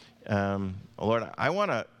 Lord, I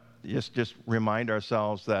want to just remind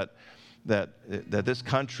ourselves that this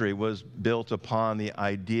country was built upon the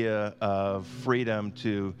idea of freedom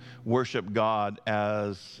to worship God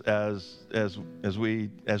as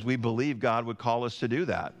we believe God would call us to do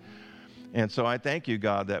that. And so I thank you,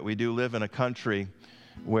 God, that we do live in a country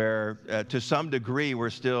where to some degree we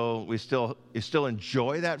still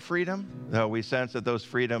enjoy that freedom, though we sense that those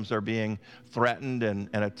freedoms are being threatened and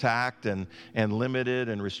attacked and limited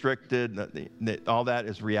and restricted. All that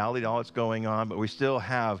is reality, all that's going on, but we're still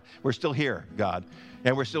here, God,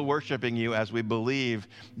 and we're still worshiping you as we believe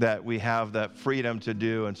that we have that freedom to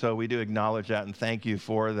do, and so we do acknowledge that and thank you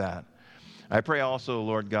for that. I pray also,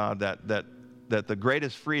 Lord God, that the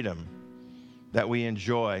greatest freedom that we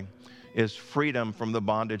enjoy is freedom from the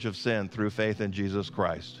bondage of sin through faith in Jesus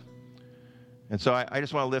Christ. And so I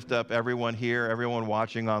just want to lift up everyone here, everyone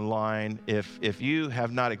watching online. If you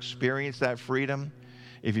have not experienced that freedom,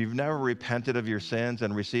 if you've never repented of your sins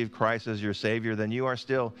and received Christ as your Savior, then you're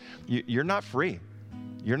not free.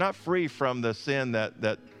 You're not free from the sin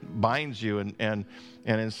that binds you and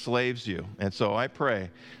enslaves you. And so I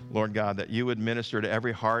pray, Lord God, that you would minister to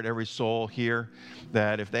every heart, every soul here,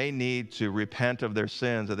 that if they need to repent of their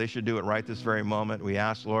sins, that they should do it right this very moment. We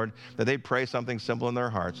ask, Lord, that they pray something simple in their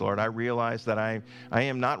hearts. Lord, I realize that I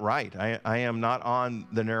am not right. I am not on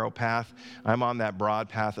the narrow path. I'm on that broad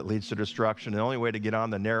path that leads to destruction. The only way to get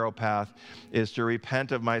on the narrow path is to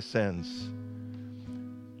repent of my sins.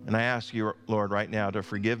 And I ask you, Lord, right now to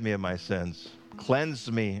forgive me of my sins,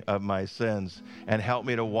 cleanse me of my sins, and help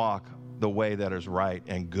me to walk the way that is right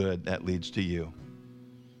and good that leads to you.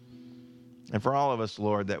 And for all of us,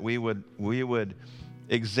 Lord, that we would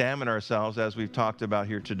examine ourselves as we've talked about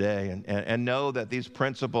here today and know that these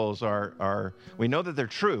principles we know that they're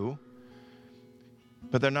true,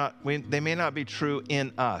 but they may not be true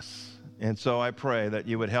in us. And so I pray that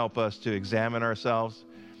you would help us to examine ourselves,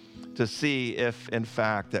 to see if, in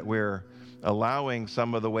fact, that we're allowing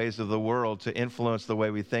some of the ways of the world to influence the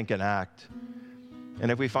way we think and act.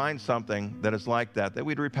 And if we find something that is like that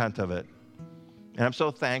we'd repent of it. And I'm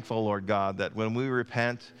so thankful, Lord God, that when we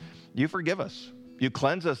repent, you forgive us. You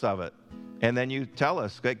cleanse us of it. And then you tell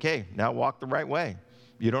us, okay, now walk the right way.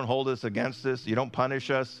 You don't hold us against us. You don't punish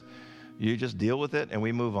us. You just deal with it and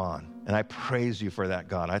we move on. And I praise you for that,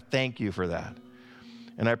 God. I thank you for that.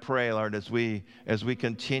 And I pray, Lord, as we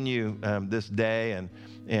continue this day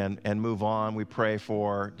and move on, we pray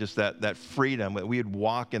for just that freedom, that we would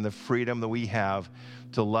walk in the freedom that we have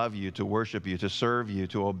to love you, to worship you, to serve you,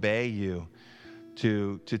 to obey you,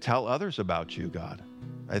 to tell others about you, God.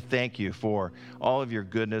 I thank you for all of your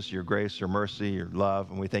goodness, your grace, your mercy, your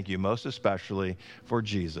love, and we thank you most especially for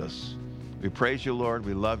Jesus. We praise you, Lord.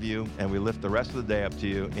 We love you, and we lift the rest of the day up to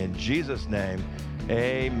you. In Jesus' name,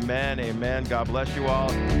 amen, amen. God bless you all.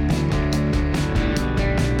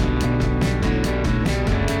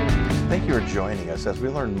 Thank you for joining us as we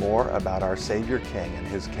learn more about our Savior King and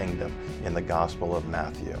his kingdom in the Gospel of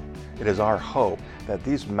Matthew. It is our hope that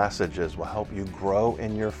these messages will help you grow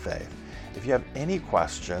in your faith If you have any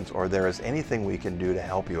questions or there is anything we can do to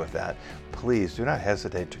help you with that, please do not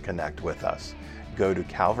hesitate to connect with us. Go to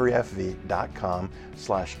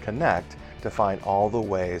calvaryfv.com/connect to find all the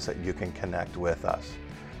ways that you can connect with us.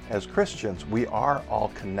 As Christians, we are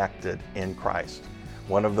all connected in Christ.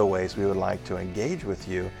 One of the ways we would like to engage with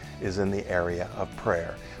you is in the area of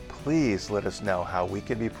prayer. Please let us know how we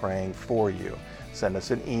can be praying for you. Send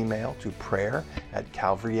us an email to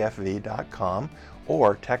prayer@calvaryfv.com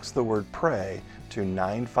or text the word pray to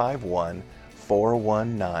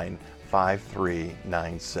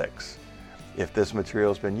 951-419-5396. If this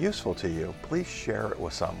material has been useful to you, please share it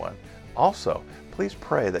with someone. Also, please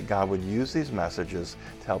pray that God would use these messages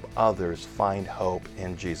to help others find hope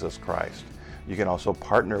in Jesus Christ. You can also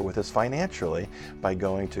partner with us financially by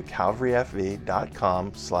going to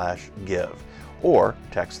calvaryfv.com/give or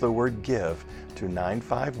text the word give to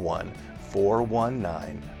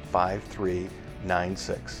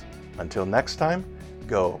 951-419-5396. Until next time,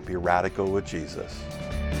 go be radical with Jesus.